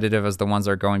competitive as the ones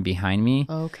that are going behind me.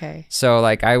 Okay. So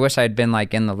like I wish I'd been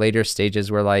like in the later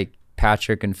stages where like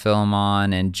Patrick and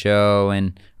Philmon and Joe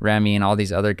and Remy and all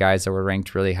these other guys that were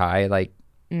ranked really high, like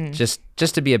just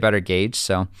to be a better gauge.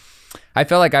 So I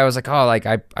felt like I was like, oh, like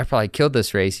I probably killed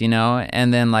this race, you know?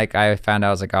 And then like I found out,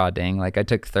 I was like, oh dang, like I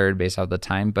took third based off the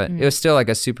time, but it was still like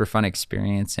a super fun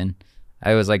experience, and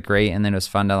I was like great. And then it was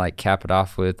fun to like cap it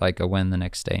off with like a win the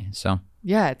next day. So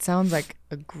yeah, it sounds like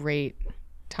a great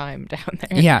time down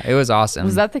there. Yeah, it was awesome.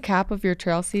 Was that the cap of your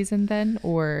trail season then,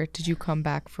 or did you come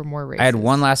back for more races? I had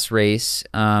one last race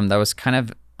that was kind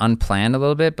of unplanned a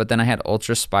little bit, but then I had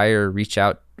Ultra Spire reach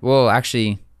out. Well,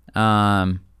 actually,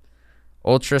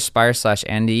 Ultra Spire /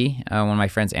 Andy, one of my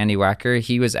friends, Andy Wacker,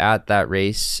 he was at that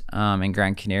race in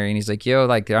Gran Canaria, and he's like, yo,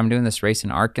 like I'm doing this race in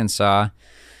Arkansas.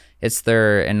 It's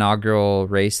their inaugural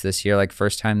race this year, like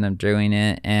first time them doing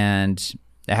it, and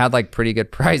it had like pretty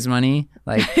good prize money,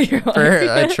 like for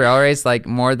a trail race, like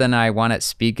more than I won at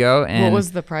Speedgoat. And what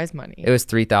was the prize money? It was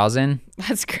 $3,000.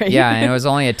 That's great. Yeah, and it was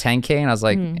only a 10K, and I was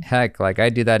like, heck, like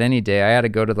I'd do that any day. I had to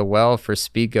go to the well for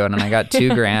Speedgoat, and I got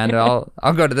 $2,000.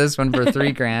 I'll go to this one for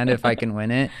 $3,000 if I can win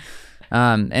it.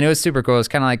 And it was super cool. It was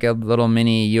kind of like a little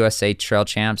mini USA Trail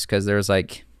Champs, because there was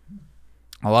like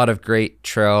a lot of great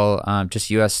trail, just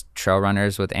US trail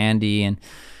runners with Andy and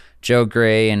Joe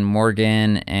Gray and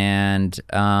Morgan and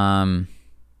oh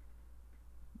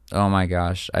my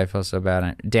gosh, I feel so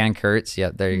bad. Dan Kurtz.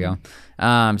 Yep, there you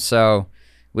go. So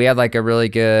we had like a really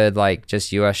good like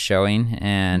just US showing,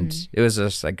 and it was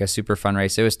just like a super fun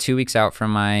race. It was 2 weeks out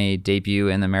from my debut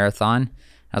in the marathon.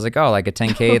 I was like, oh, like a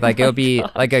 10K, like it'll be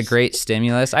like a great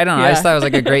stimulus. I don't know. I just thought it was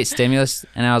like a great stimulus,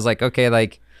 and I was like, okay,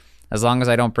 like as long as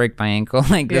I don't break my ankle,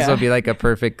 like this will be like a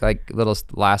perfect like little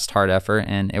last hard effort,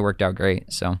 and it worked out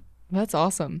great. So that's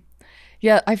awesome.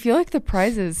 Yeah, I feel like the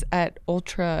prizes at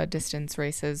ultra distance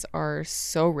races are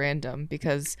so random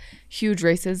because huge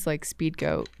races like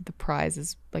Speedgoat, the prize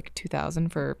is like 2,000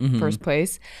 for first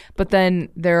place. But then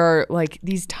there are like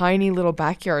these tiny little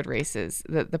backyard races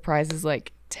that the prize is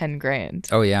like 10 grand.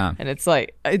 Oh, yeah. And it's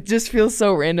like, it just feels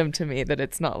so random to me that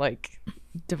it's not like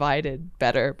divided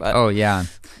better. But oh, yeah.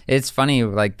 It's funny,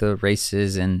 like the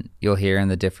races, and you'll hear in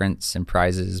the difference in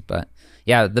prizes, but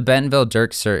yeah, the Bentonville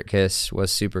Dirt Circus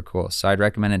was super cool. So I'd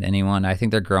recommend it to anyone. I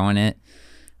think they're growing it.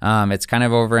 It's kind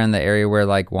of over in the area where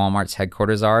like Walmart's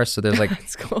headquarters are. So there's like,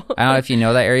 That's cool. I don't know if you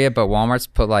know that area, but Walmart's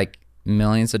put like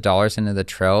millions of dollars into the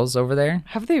trails over there.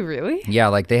 Have they really? Yeah,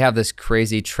 like they have this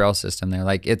crazy trail system there.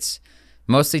 Like it's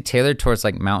mostly tailored towards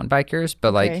like mountain bikers,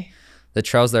 but like the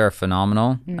trails there are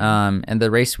phenomenal. And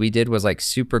the race we did was like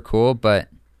super cool, but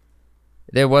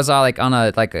there was like on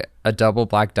a double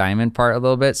black diamond part a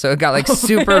little bit, so it got like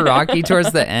super rocky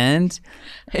towards the end,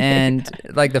 and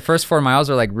like the first 4 miles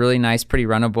were like really nice, pretty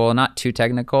runnable, not too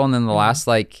technical, and then the last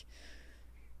like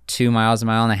 2 miles, a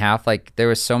mile and a half, like there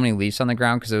was so many leaves on the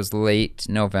ground because it was late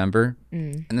November,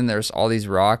 and then there's all these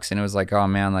rocks, and it was like, oh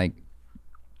man, like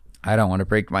I don't want to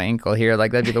break my ankle here,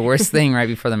 like that'd be the worst thing right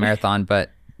before the marathon,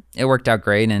 but it worked out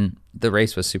great, and the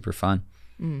race was super fun.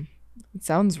 It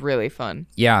sounds really fun.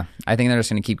 Yeah, I think they're just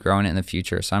going to keep growing it in the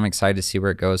future. So I'm excited to see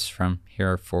where it goes from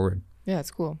here forward. Yeah,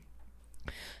 it's cool.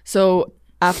 So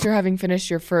after having finished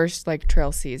your first like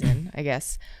trail season, I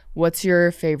guess, what's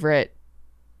your favorite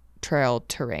trail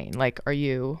terrain? Like, are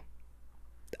you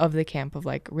of the camp of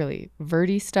like really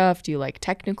verty stuff? Do you like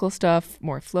technical stuff,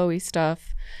 more flowy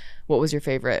stuff? What was your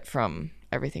favorite from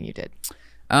everything you did?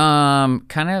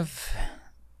 Kind of,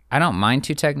 I don't mind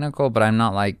too technical, but I'm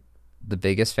not like the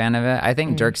biggest fan of it. I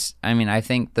think I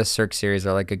think the Cirque series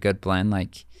are like a good blend,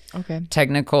 like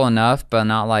technical enough, but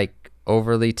not like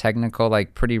overly technical,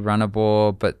 like pretty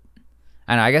runnable. But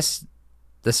and I guess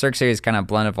the Cirque series is kind of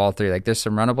blend of all three. Like there's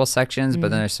some runnable sections,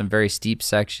 but then there's some very steep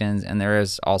sections, and there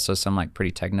is also some like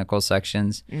pretty technical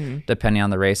sections depending on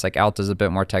the race. Like Alta's a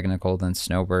bit more technical than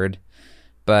Snowbird,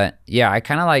 but yeah,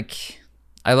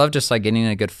 I love just like getting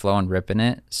a good flow and ripping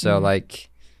it. So like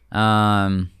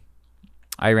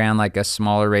I ran like a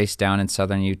smaller race down in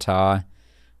southern Utah.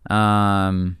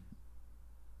 Oh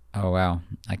wow,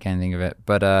 I can't think of it.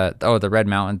 But the Red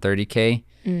Mountain 30K,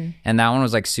 and that one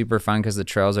was like super fun because the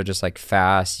trails are just like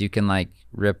fast. You can like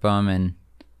rip them, and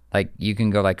like you can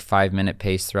go like 5-minute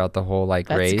pace throughout the whole like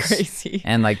race. That's crazy.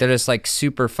 And like they're just like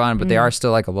super fun, but they are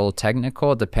still like a little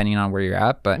technical depending on where you're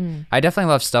at. But I definitely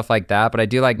love stuff like that. But I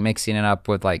do like mixing it up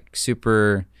with like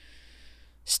super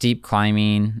steep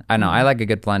climbing. I don't know. I like a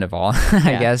good blend of all,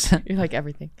 I guess. You like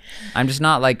everything. I'm just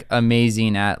not like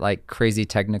amazing at like crazy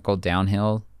technical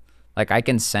downhill. Like I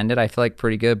can send it, I feel like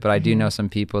pretty good, but I do know some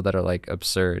people that are like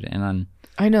absurd. And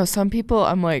I know some people,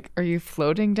 I'm like, are you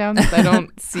floating down this? I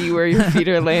don't see where your feet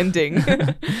are landing.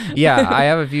 Yeah, I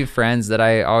have a few friends that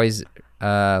I always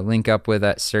link up with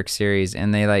at Cirque Series,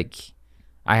 and they like,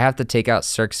 I have to take out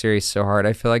Cirque Series so hard,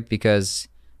 I feel like, because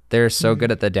they're so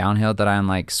good at the downhill that I'm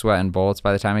like sweating bullets.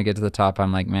 By the time I get to the top,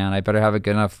 I'm like, man, I better have a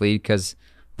good enough lead because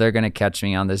they're going to catch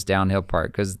me on this downhill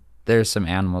part because there's some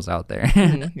animals out there.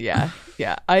 Yeah.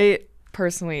 I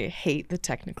personally hate the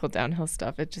technical downhill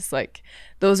stuff. It's just like,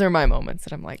 those are my moments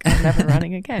that I'm like, I'm never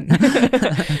running again.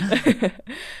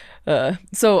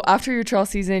 So after your trail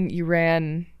season, you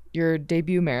ran your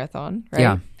debut marathon, right?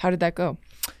 Yeah. How did that go?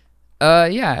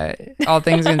 Yeah, all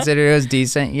things considered, it was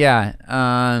decent. Yeah.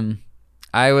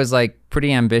 I was like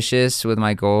pretty ambitious with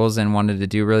my goals and wanted to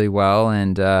do really well.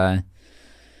 And I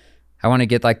want to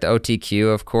get like the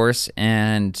OTQ, of course.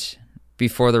 And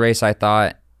before the race, I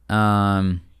thought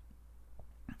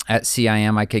at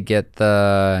CIM I could get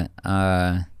the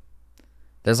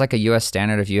there's like a US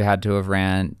standard if you had to have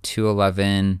ran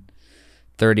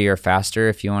 2:11:30 or faster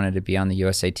if you wanted to be on the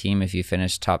USA team if you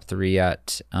finished top 3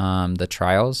 at the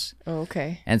trials. Oh,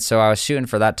 okay. And so I was shooting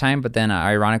for that time, but then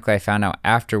ironically I found out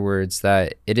afterwards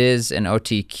that it is an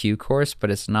OTQ course,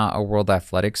 but it's not a World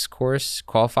Athletics course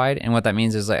qualified. And what that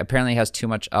means is like apparently it has too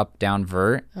much up down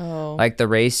vert. Oh. Like the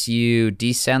race, you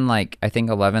descend like I think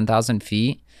 11,000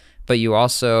 feet, but you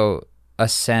also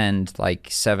ascend like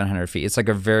 700 feet. It's like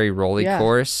a very rolly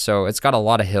course, so it's got a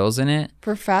lot of hills in it.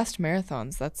 For fast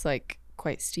marathons, that's like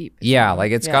quite steep. Yeah,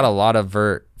 like it's got a lot of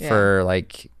vert for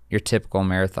like your typical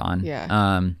marathon.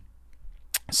 Yeah.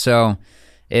 So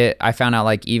I found out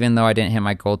like even though I didn't hit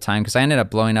my goal time, because I ended up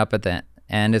blowing up at the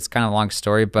end. It's kind of a long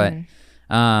story, but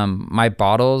my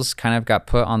bottles kind of got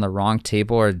put on the wrong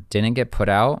table or didn't get put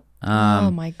out. Oh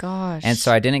my gosh. And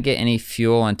so I didn't get any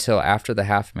fuel until after the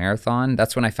half marathon.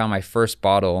 That's when I found my first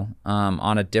bottle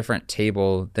on a different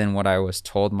table than what I was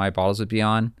told my bottles would be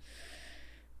on.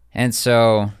 And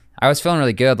so I was feeling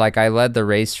really good. Like I led the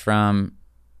race from,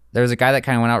 there was a guy that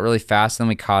kind of went out really fast and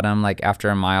we caught him like after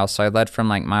a mile. So I led from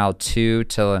like mile 2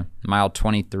 to mile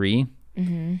 23.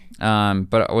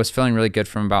 But I was feeling really good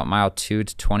from about mile 2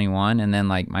 to 21. And then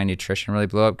like my nutrition really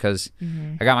blew up because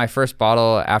I got my first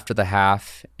bottle after the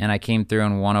half and I came through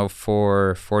in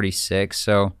 104.46.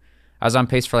 So I was on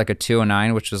pace for like a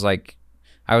 209, which was like,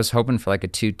 I was hoping for like a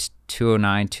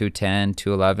 209, 210,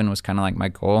 211 was kind of like my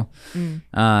goal.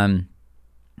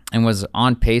 And was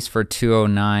on pace for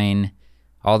 209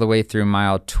 all the way through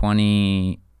mile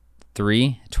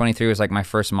 23. 23 was like my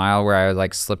first mile where I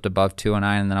like slipped above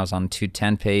 209 and then I was on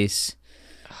 210 pace.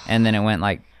 And then it went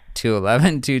like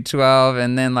 211, 212.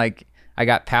 And then like I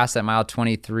got past that mile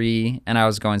 23 and I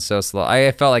was going so slow.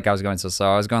 I felt like I was going so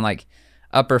slow. I was going like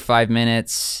upper 5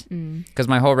 minutes because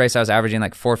my whole race I was averaging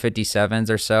like 457s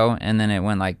or so. And then it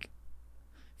went like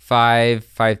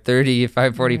 5:30,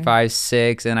 5:45,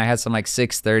 6, and I had some like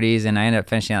 6:30s, and I ended up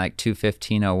finishing at like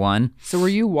 2:15:01. So were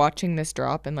you watching this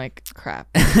drop and like crap,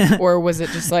 or was it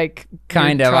just like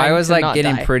kind of? I was like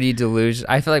getting pretty delusional.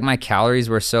 I feel like my calories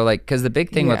were so like, because the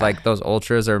big thing with like those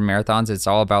ultras or marathons, it's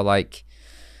all about like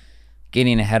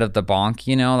getting ahead of the bonk,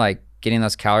 you know, like getting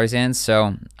those calories in.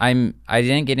 So I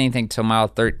didn't get anything till mile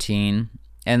 13,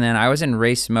 and then I was in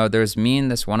race mode. There was me and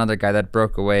this one other guy that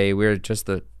broke away. We were just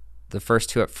the first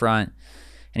two up front,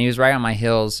 and he was right on my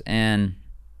heels, and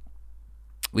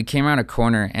we came around a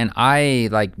corner and I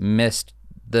like missed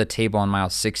the table on mile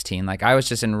 16. Like I was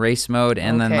just in race mode,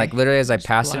 and then like literally as I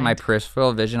passed it in my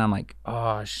peripheral vision, I'm like,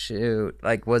 oh shoot,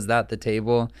 like was that the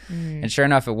table? And sure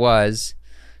enough it was.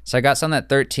 So I got some at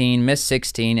 13, missed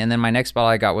 16, and then my next bottle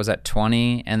I got was at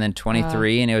 20 and then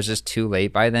 23, and it was just too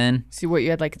late by then. See what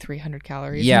you had like 300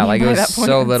 calories. Yeah, like it was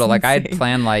so little. Like I had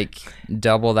planned like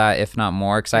double that, if not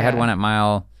more, because I had one at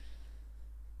mile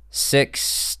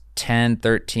 6, 10,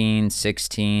 13,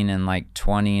 16, and like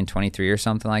 20 and 23 or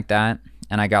something like that.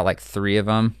 And I got like 3 of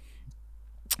them.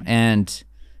 And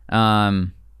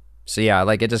so yeah,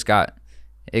 like it got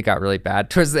really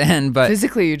bad towards the end. But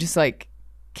physically you just like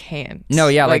can't. No,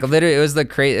 yeah, like literally it was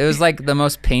like the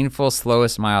most painful,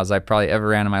 slowest miles I probably ever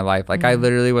ran in my life. Like I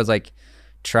literally was like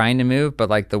trying to move, but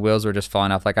like the wheels were just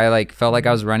falling off. Like I like felt like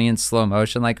I was running in slow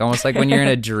motion, like almost like when you're in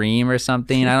a dream or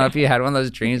something. I don't know if you had one of those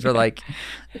dreams where like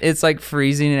it's like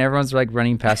freezing and everyone's like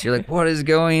running past you. You're like, what is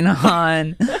going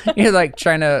on? You're like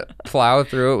trying to plow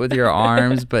through it with your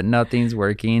arms, but nothing's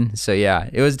working. So yeah,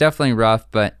 it was definitely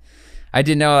rough, but I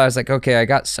did know, I was like, okay, I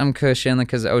got some cushion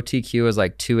because the OTQ was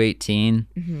like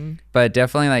 218. But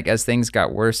definitely like as things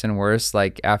got worse and worse,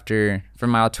 like from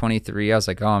mile 23, I was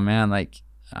like, oh man, like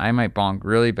I might bonk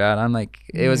really bad. I'm like,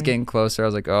 it was getting closer. I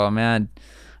was like, oh man,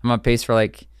 I'm on pace for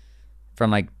like from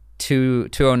like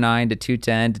 209 to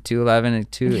 210 to 211 and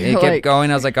it kept going.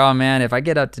 I was like, oh man, if I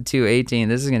get up to 218,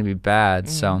 this is going to be bad.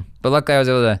 So, but luckily I was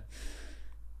able to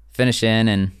finish in.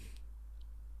 And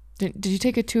did you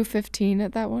take a 2:15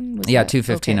 at that one? Yeah,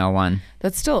 2:15:01.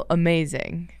 That's still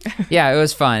amazing. Yeah, it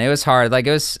was fun. It was hard. Like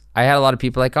I had a lot of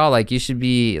people like, oh, like you should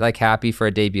be like happy for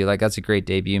a debut. Like that's a great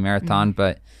debut marathon.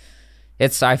 But I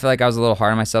feel like I was a little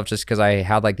hard on myself just because I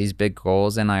had like these big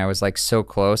goals and I was like so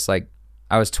close. Like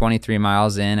I was 23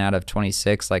 miles in out of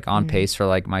 26, like on pace for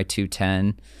like my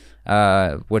 210,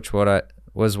 which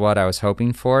was what I was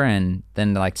hoping for. And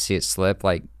then like to see it slip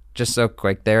like just so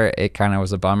quick there, it kind of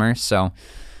was a bummer. So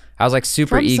I was like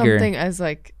super eager. Something as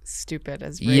like stupid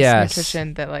as race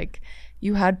nutrition that like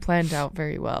you had planned out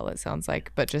very well, it sounds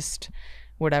like, but just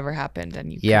whatever happened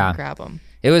and you couldn't grab them.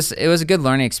 It was a good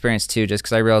learning experience too, just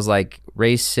because I realized like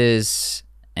races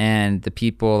and the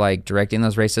people like directing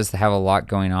those races, they have a lot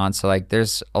going on. So like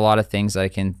there's a lot of things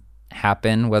that can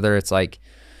happen, whether it's like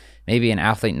maybe an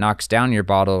athlete knocks down your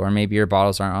bottle, or maybe your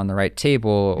bottles aren't on the right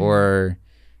table, or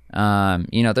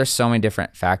you know, there's so many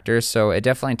different factors. So it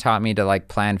definitely taught me to like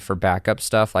plan for backup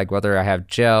stuff, like whether I have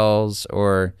gels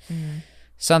or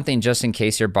something just in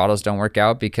case your bottles don't work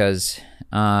out, because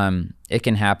it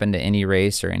can happen to any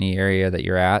race or any area that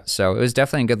you're at. So it was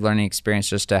definitely a good learning experience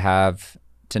just to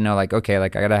know like, okay,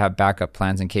 like I gotta have backup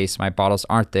plans in case my bottles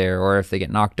aren't there, or if they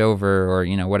get knocked over, or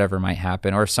you know, whatever might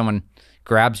happen, or if someone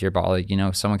grabs your bottle, you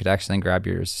know, someone could accidentally grab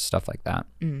yours, stuff like that.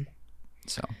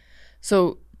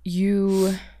 So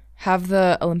you have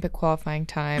the Olympic qualifying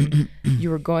time. You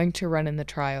were going to run in the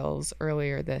trials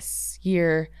earlier this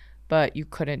year, but you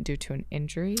couldn't due to an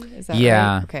injury. Is that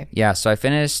right? Okay. Yeah. So I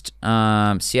finished,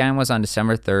 CIM was on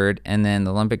December 3rd, and then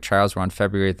the Olympic trials were on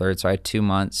February 3rd. So I had 2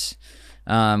 months,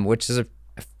 which is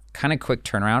kind of quick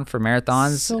turnaround for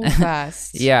marathons. So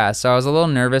fast. Yeah, so I was a little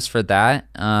nervous for that.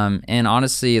 And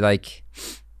honestly, like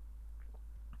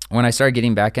when I started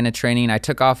getting back into training, I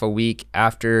took off a week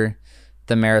after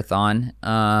the marathon.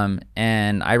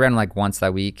 And I ran like once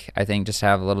that week, I think, just to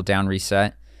have a little down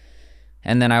reset.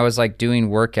 And then I was like doing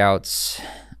workouts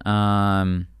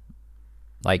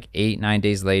like 8-9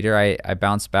 days later. I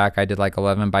bounced back. I did like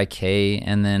 11 by K,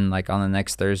 and then like on the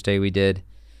next Thursday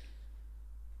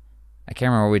I can't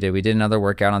remember what we did. We did another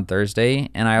workout on Thursday,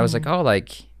 and I was like, oh,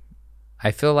 like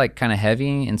I feel like kind of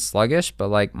heavy and sluggish, but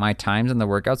like my times in the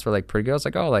workouts were like pretty good. I was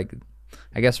like, oh, like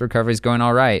I guess recovery's going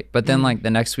all right. But then like the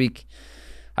next week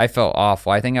I felt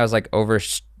awful. I think I was like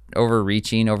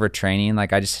overreaching, overtraining.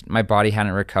 Like my body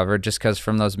hadn't recovered, just because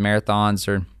from those marathons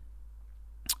or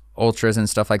ultras and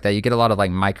stuff like that, you get a lot of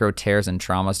like micro tears and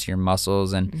traumas to your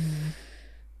muscles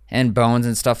and bones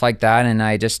and stuff like that. And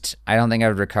I don't think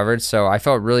I've recovered. So I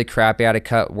felt really crappy. I had to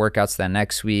cut workouts that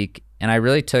next week. And I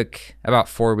really took about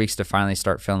 4 weeks to finally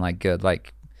start feeling like good.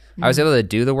 Like I was able to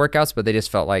do the workouts, but they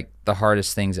just felt like the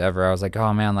hardest things ever. I was like,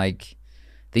 oh man, like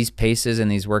these paces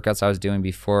and these workouts I was doing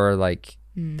before, like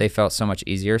they felt so much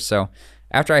easier. So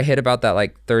after I hit about that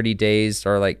like 30 days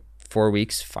or like 4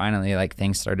 weeks, finally like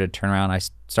things started to turn around. I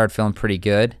started feeling pretty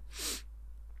good.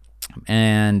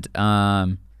 And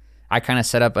I kind of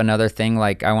set up another thing.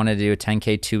 Like I wanted to do a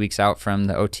 10K 2 weeks out from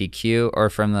the OTQ or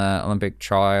from the Olympic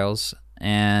trials.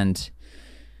 And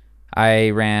I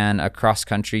ran a cross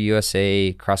country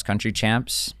USA cross country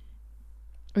champs.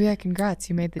 Oh yeah, congrats.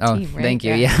 You made the team, right? Thank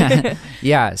you. Yeah.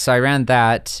 Yeah. So I ran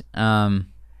that.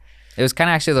 It was kind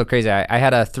of actually a little crazy. I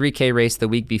had a 3K race the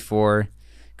week before,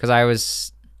 because I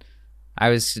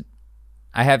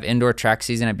have indoor track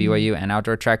season at BYU and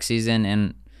outdoor track season.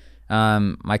 And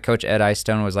my coach Ed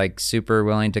Eystone was like super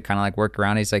willing to kind of like work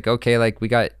around. He's like, okay, like we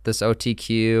got this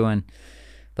OTQ and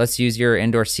let's use your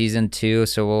indoor season too.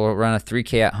 So we'll run a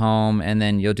 3K at home, and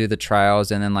then you'll do the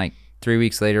trials, and then like 3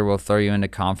 weeks later we'll throw you into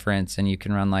conference and you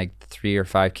can run like 3 or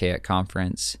 5K at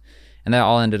conference. And that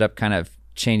all ended up kind of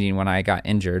changing when I got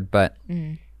injured. But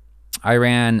I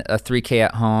ran a 3K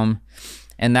at home,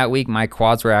 and that week my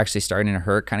quads were actually starting to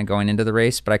hurt kind of going into the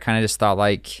race. But I kind of just thought,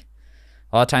 like,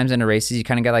 a lot of times in the races you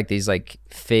kind of get like these like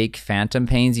fake phantom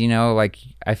pains, you know, like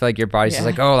I feel like your body's just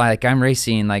like, oh, like I'm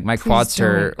racing, like my quads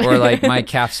hurt, or like my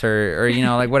calves hurt, or you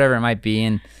know, like whatever it might be.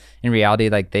 And in reality,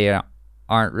 like they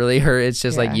aren't really hurt. It's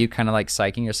just like you kind of like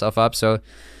psyching yourself up. So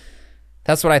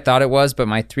that's what I thought it was. But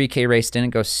my 3K race didn't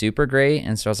go super great,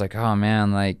 and so I was like, oh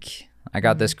man, like I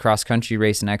got this cross country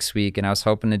race next week, and I was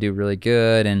hoping to do really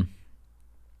good. And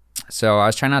so I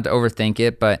was trying not to overthink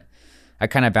it, but I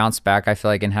kind of bounced back, I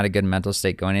feel like, and had a good mental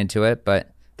state going into it.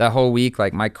 But that whole week,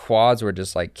 like my quads were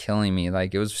just like killing me.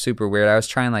 Like it was super weird. I was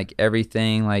trying like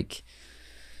everything, like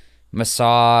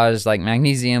massage, like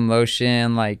magnesium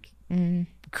lotion, like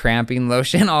cramping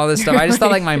lotion, all this stuff. I just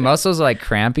thought like my muscles were like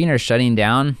cramping or shutting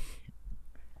down.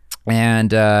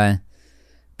 And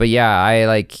but yeah, I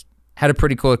like had a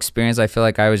pretty cool experience. I feel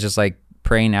like I was just like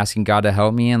praying, asking God to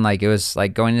help me. And like it was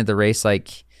like going into the race,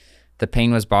 like the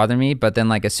pain was bothering me, but then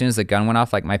like as soon as the gun went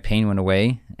off, like my pain went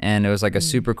away, and it was like a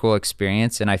super cool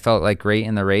experience. And I felt like great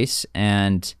in the race,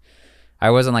 and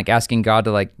I wasn't like asking God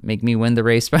to like make me win the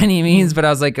race by any means, but I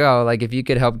was like, oh, like if you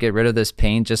could help get rid of this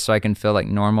pain just so I can feel like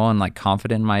normal and like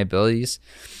confident in my abilities,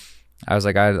 I was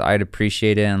like, I'd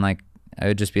appreciate it. And like it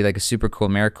would just be like a super cool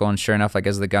miracle. And sure enough, like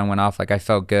as the gun went off, like I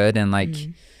felt good and like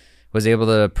was able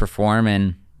to perform.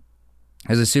 And it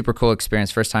was a super cool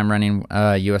experience. First time running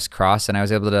US Cross, and I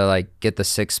was able to like get the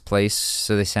 6th place.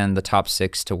 So they send the top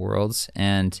 6 to Worlds,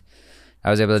 and I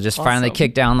was able to just finally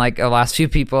kick down like the last few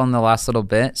people in the last little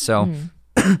bit. So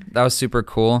that was super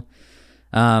cool.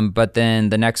 But then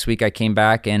the next week I came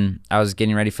back and I was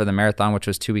getting ready for the marathon, which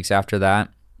was 2 weeks after that.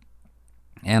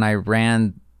 And I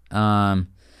ran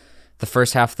the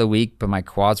first half of the week, but my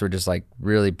quads were just like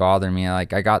really bothering me.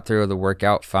 Like I got through the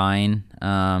workout fine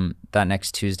that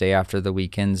next Tuesday after the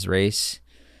weekend's race,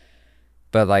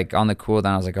 but like on the cool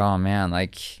down I was like, oh man,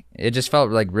 like it just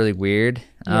felt like really weird.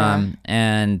 And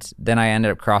then I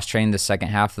ended up cross training the second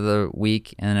half of the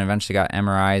week, and then eventually got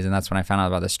MRIs, and that's when I found out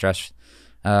about the stress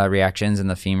reactions in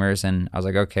the femurs, and I was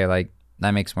like, okay, like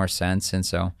that makes more sense. And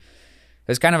so it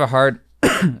was kind of a hard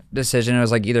decision. It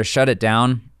was like either shut it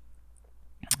down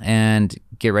and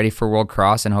get ready for World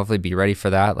Cross and hopefully be ready for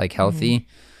that, like healthy,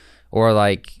 or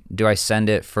like do I send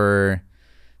it for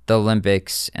the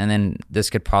Olympics, and then this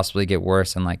could possibly get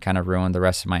worse and like kind of ruin the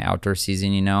rest of my outdoor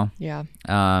season, you know?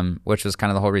 Which was kind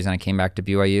of the whole reason I came back to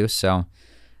BYU. So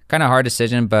kind of hard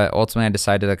decision, but ultimately I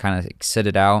decided to kind of sit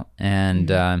it out. And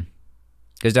it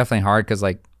was definitely hard because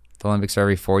like the Olympics are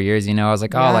every 4 years, you know? I was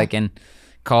like, oh, like, and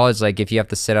college, like if you have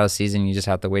to sit out a season, you just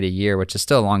have to wait a year, which is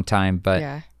still a long time. But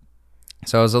Yeah.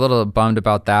 so I was a little bummed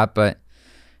about that, but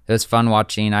it was fun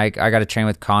watching. I got to train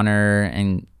with Connor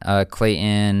and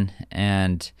Clayton,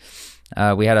 and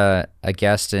we had a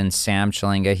guest in Sam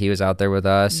Chilinga. He was out there with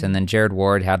us, and then Jared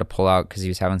Ward had to pull out because he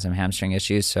was having some hamstring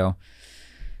issues. So,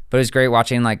 but it was great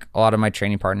watching like a lot of my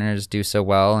training partners do so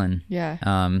well, and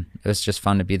it was just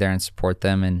fun to be there and support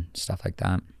them and stuff like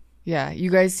that. Yeah,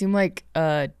 you guys seem like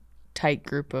a tight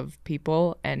group of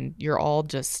people, and you're all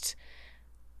just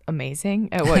amazing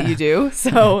at what you do.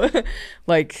 So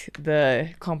like the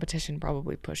competition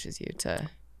probably pushes you to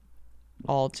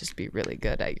all just be really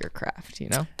good at your craft, you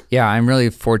know? Yeah, I'm really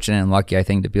fortunate and lucky, I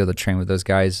think, to be able to train with those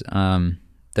guys.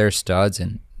 They're studs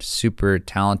and super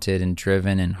talented and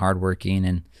driven and hardworking,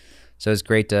 and so it's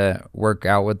great to work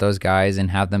out with those guys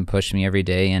and have them push me every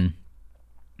day. And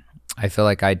I feel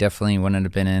like I definitely wouldn't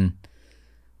have been in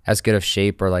as good of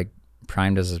shape or like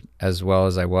primed as well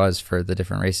as I was for the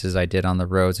different races I did on the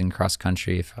roads and cross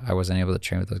country if I wasn't able to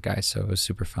train with those guys. So it was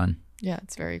super fun. Yeah,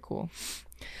 it's very cool.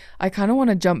 I kind of want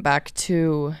to jump back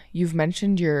to, you've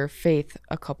mentioned your faith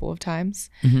a couple of times.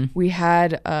 Mm-hmm. We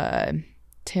had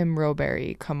Tim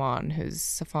Roberry come on, who's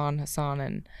Safan Hassan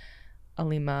and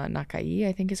Alima Nakai,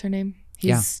 I think is her name.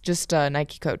 He's just a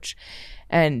Nike coach.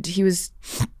 And he was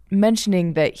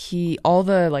mentioning that all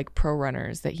the like pro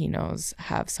runners that he knows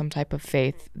have some type of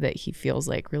faith that he feels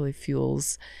like really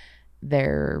fuels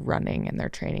their running and their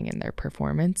training and their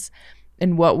performance.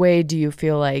 In what way do you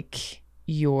feel like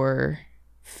your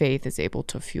faith is able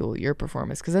to fuel your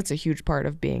performance? Because that's a huge part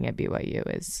of being at BYU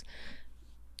is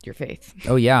your faith.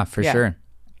 Oh yeah, for sure.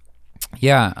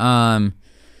 Yeah.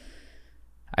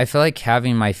 I feel like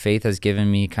having my faith has given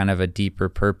me kind of a deeper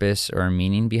purpose or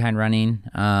meaning behind running.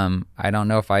 I don't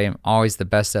know if I am always the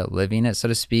best at living it, so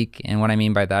to speak. And what I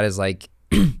mean by that is like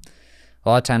a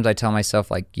lot of times I tell myself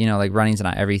like, you know, like running's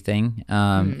not everything.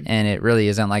 And it really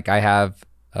isn't. Like I have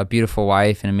a beautiful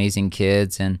wife and amazing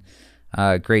kids and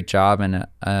a great job and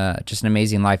just an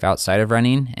amazing life outside of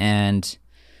running. And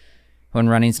when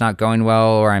running's not going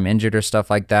well or I'm injured or stuff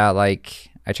like that, like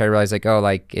I try to realize like, oh,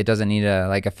 like it doesn't need to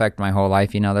like affect my whole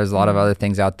life. You know, there's a lot of other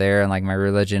things out there and like my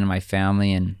religion and my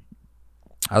family and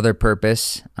other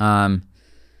purpose. And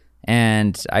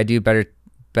I do better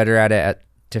at it at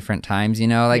different times, you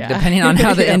know, like depending on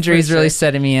how the injuries really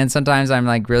setting me in. Sometimes I'm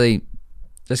like really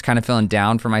just kind of feeling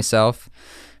down for myself.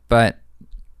 But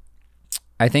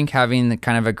I think having the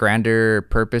kind of a grander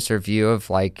purpose or view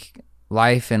of like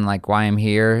life and like why I'm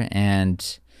here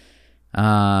and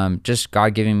just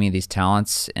God giving me these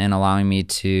talents and allowing me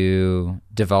to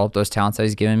develop those talents that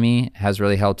he's given me has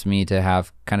really helped me to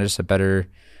have kind of just a better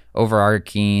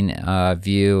overarching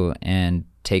view and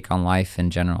take on life in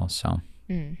general. So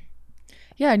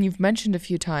yeah, and you've mentioned a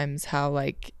few times how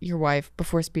like your wife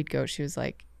before Speedgoat, she was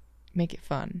like, make it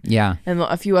fun. Yeah. And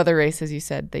a few other races you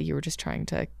said that you were just trying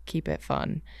to keep it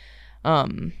fun.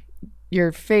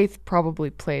 Your faith probably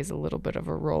plays a little bit of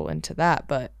a role into that,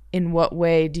 but in what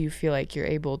way do you feel like you're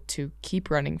able to keep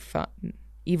running fun,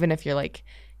 even if you're like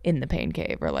in the pain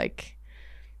cave or like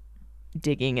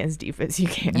digging as deep as you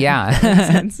can?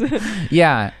 Yeah.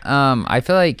 Yeah. I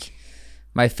feel like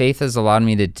my faith has allowed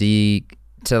me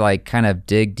to like kind of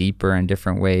dig deeper in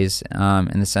different ways,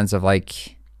 in the sense of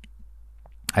like,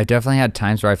 I've definitely had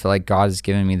times where I feel like God has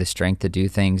given me the strength to do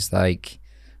things like,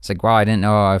 it's like, wow, I didn't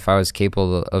know if I was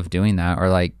capable of doing that or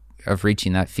like of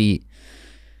reaching that feat.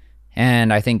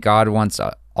 And I think God wants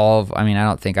I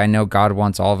know God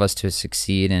wants all of us to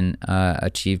succeed and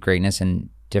achieve greatness in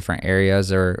different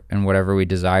areas or in whatever we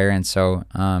desire. And so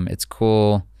it's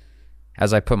cool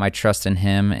as I put my trust in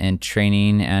him in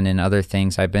training and in other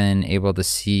things, I've been able to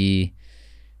see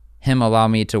him allow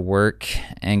me to work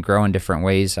and grow in different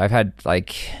ways. I've had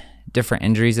like different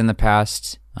injuries in the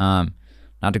past, not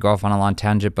to go off on a long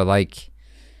tangent, but like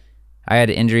I had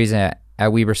injuries at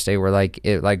Weber State where like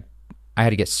it like I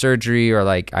had to get surgery or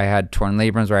like I had torn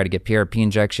labrums where I had to get PRP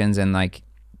injections and like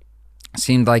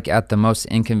seemed like at the most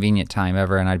inconvenient time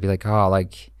ever. And I'd be like, oh,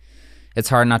 like it's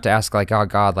hard not to ask like, oh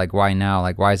God, like why now?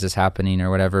 Like why is this happening or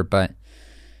whatever? But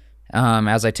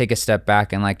as I take a step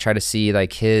back and like try to see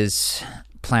like his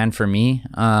plan for me,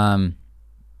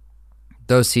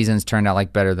 those seasons turned out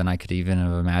like better than I could even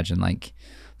have imagined. Like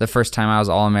the first time I was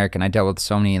All-American, I dealt with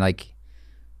so many like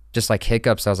just like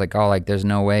hiccups. I was like, oh, like there's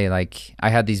no way. Like I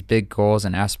had these big goals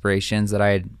and aspirations that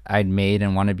I'd made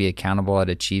and wanted to be accountable at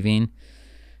achieving.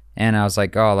 And I was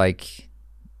like, oh, like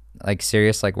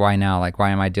serious, like why now? Like why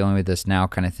am I dealing with this now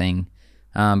kind of thing?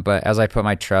 But as I put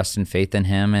my trust and faith in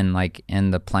him and like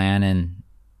in the plan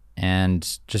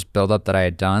and just build up that I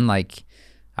had done, like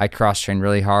I cross-trained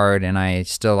really hard, and I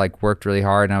still like worked really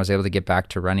hard, and I was able to get back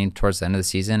to running towards the end of the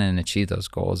season and achieve those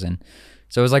goals. And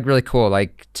so it was like really cool,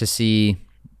 like to see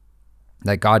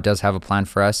that God does have a plan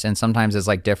for us. And sometimes it's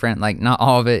like different, like not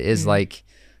all of it is like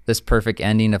this perfect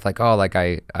ending of like, oh, like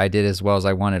I did as well as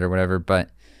I wanted or whatever. But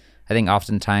I think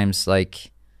oftentimes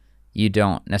like you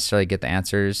don't necessarily get the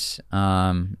answers,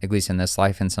 at least in this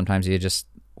life. And sometimes you just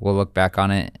will look back on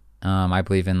it. I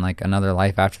believe in like another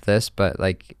life after this, but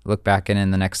like look back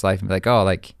in the next life and be like, oh,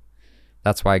 like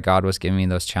that's why God was giving me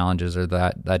those challenges or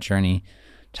that journey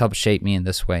to help shape me in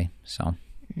this way.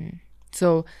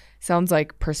 So sounds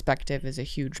like perspective is a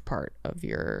huge part of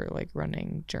your like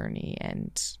running journey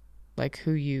and like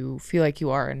who you feel like you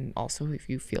are and also who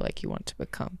you feel like you want to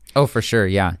become. Oh, for sure.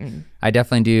 Yeah. I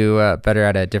definitely do better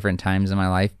at different times in my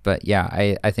life. But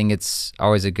yeah, I think it's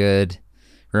always a good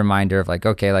reminder of like,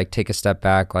 okay, like take a step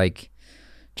back, like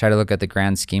try to look at the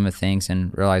grand scheme of things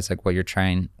and realize like what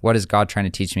is God trying to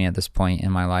teach me at this point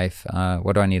in my life?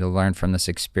 What do I need to learn from this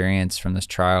experience, from this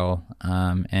trial?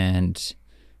 And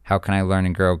how can I learn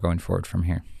and grow going forward from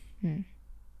here?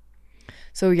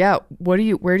 So yeah, where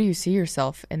do you see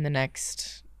yourself in the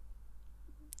next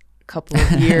couple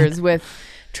of years with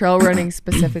trail running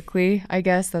specifically? I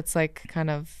guess that's like kind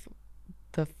of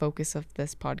the focus of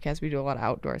this podcast. We do a lot of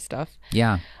outdoor stuff.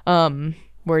 Yeah.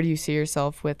 Where do you see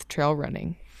yourself with trail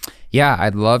running? Yeah,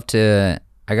 I'd love to.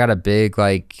 I got a big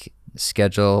like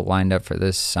schedule lined up for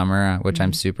this summer, which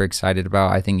I'm super excited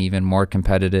about. I think even more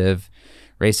competitive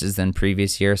races than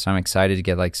previous year. So I'm excited to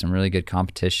get like some really good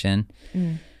competition.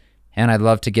 And I'd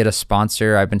love to get a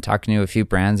sponsor. I've been talking to a few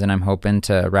brands and I'm hoping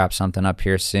to wrap something up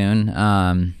here soon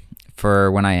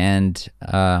for when I end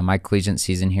my collegiate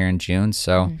season here in June.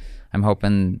 So I'm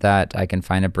hoping that I can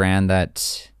find a brand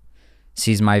that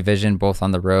sees my vision both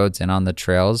on the roads and on the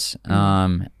trails.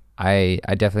 I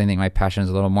definitely think my passion is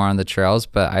a little more on the trails,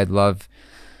 but I'd love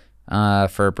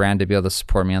for a brand to be able to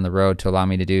support me on the road to allow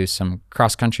me to do some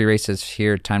cross-country races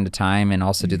here time to time and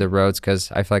also do the roads, because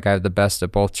I feel like I have the best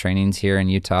of both trainings here in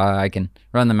Utah. I can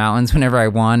run the mountains whenever I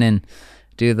want and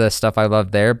do the stuff I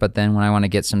love there, but then when I want to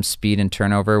get some speed and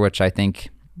turnover, which I think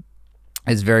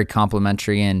is very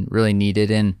complimentary and really needed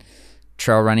in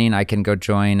trail running, I can go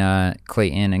join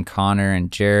Clayton and Connor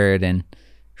and Jared and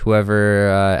whoever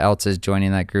else is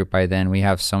joining that group by then. We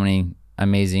have so many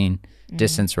amazing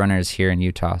distance runners here in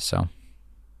Utah. So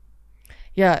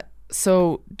yeah,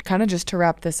 so kind of just to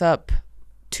wrap this up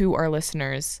to our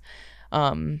listeners,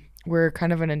 we're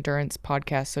kind of an endurance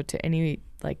podcast, so to any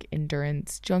like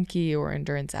endurance junkie or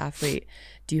endurance athlete,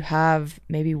 do you have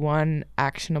maybe one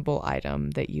actionable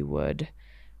item that you would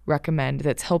recommend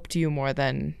that's helped you more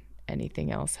than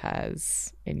anything else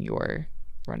has in your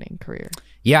running career?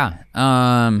 Yeah,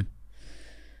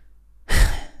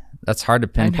 that's hard to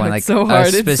pinpoint. Like so hard.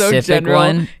 A specific it's so general.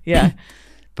 one. Yeah.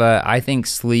 But I think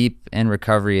sleep and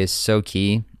recovery is so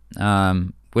key,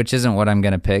 which isn't what I'm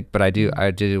going to pick, but I do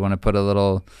want to put a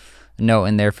little note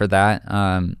in there for that.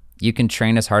 You can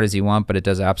train as hard as you want, but it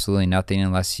does absolutely nothing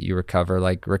unless you recover.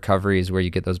 Like recovery is where you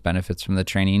get those benefits from the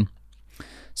training.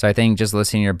 So I think just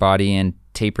listening to your body and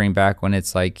tapering back when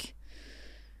it's like,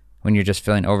 when you're just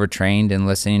feeling overtrained and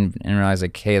listening and realize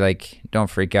like, hey, like don't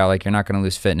freak out. Like you're not going to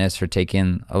lose fitness for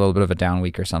taking a little bit of a down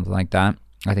week or something like that.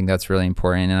 I think that's really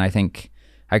important. And I think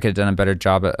I could have done a better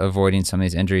job at avoiding some of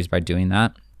these injuries by doing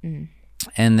that.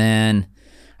 And then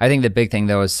I think the big thing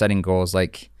though is setting goals.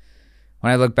 Like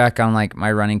when I look back on like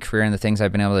my running career and the things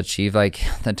I've been able to achieve, like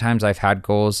the times I've had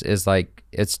goals is like,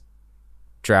 it's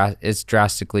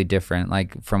drastically different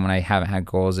like from when I haven't had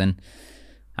goals. And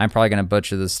I'm probably going to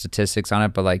butcher the statistics on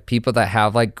it, but like people that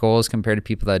have like goals compared to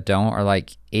people that don't are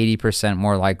like 80%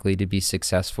 more likely to be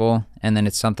successful. And then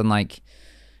it's something like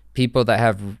people that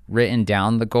have written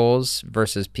down the goals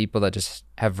versus people that just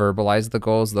have verbalized the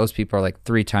goals. Those people are like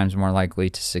 3 times more likely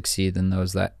to succeed than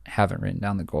those that haven't written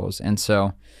down the goals. And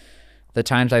so the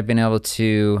times I've been able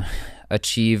to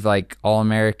achieve like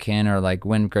All-American or like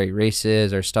win great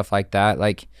races or stuff like that,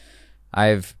 like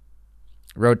I've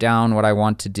wrote down what I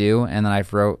want to do, and then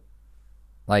I've wrote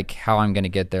like how I'm going to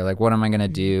get there. Like what am I going to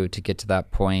do to get to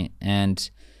that point? And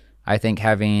I think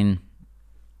having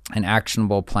an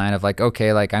actionable plan of like,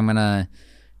 okay, like I'm going to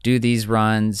do these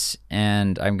runs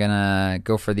and I'm going to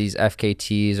go for these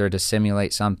FKTs or to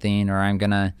simulate something, or I'm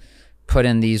going to put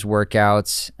in these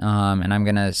workouts and I'm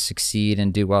going to succeed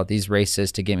and do well at these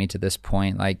races to get me to this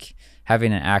point. Like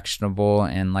having an actionable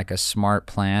and like a smart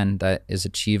plan that is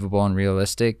achievable and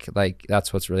realistic, like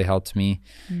that's what's really helped me.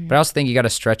 But I also think you got to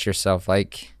stretch yourself.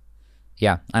 Like,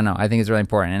 yeah, I don't know. I think it's really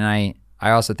important. And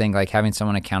I also think like having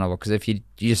someone accountable, because if you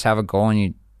just have a goal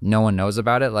and no one knows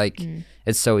about it, like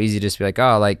it's so easy to just be like,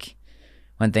 oh, like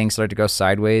when things start to go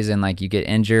sideways and like you get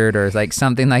injured or like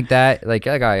something like that, like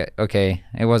okay,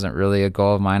 it wasn't really a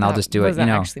goal of mine. I'll just do it, you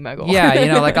know. Actually my goal. Yeah, you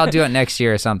know, like I'll do it next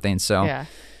year or something. So yeah.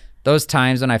 those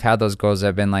times when I've had those goals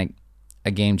have been like a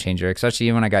game changer,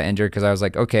 especially when I got injured, because I was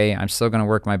like, okay, I'm still going to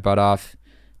work my butt off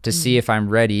to see if I'm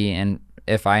ready. And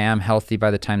if I am healthy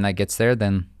by the time that gets there,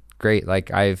 then great.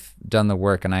 Like I've done the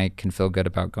work and I can feel good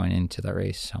about going into that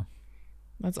race. So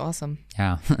that's awesome.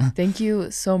 Yeah. Thank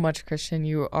you so much, Christian.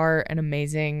 You are an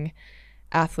amazing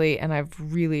athlete, and I've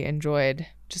really enjoyed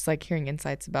just like hearing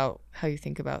insights about how you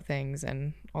think about things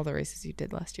and all the races you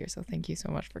did last year. So thank you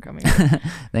so much for coming.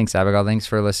 Thanks, Abigail. Thanks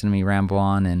for listening to me ramble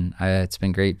on, and it's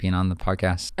been great being on the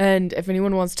podcast. And if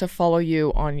anyone wants to follow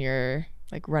you on your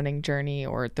like running journey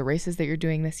or the races that you're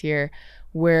doing this year,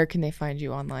 where can they find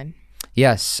you online?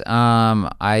 Yes,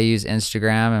 I use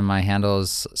Instagram and my handle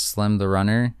is Slim the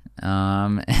Runner.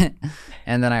 And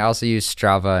then I also use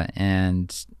Strava,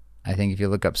 and I think if you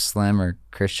look up Slim or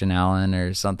Christian Allen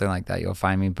or something like that, you'll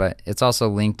find me. But it's also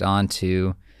linked on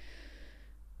to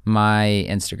my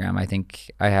Instagram. I think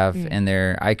I have in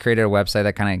there, I created a website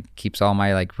that kind of keeps all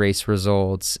my like race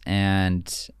results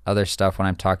and other stuff when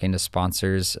I'm talking to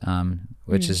sponsors,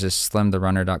 which is just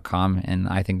slimtherunner.com. And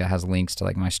I think that has links to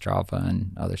like my Strava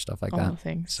and other stuff like that.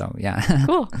 Things. So yeah.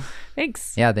 Cool.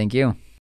 Thanks. Yeah. Thank you.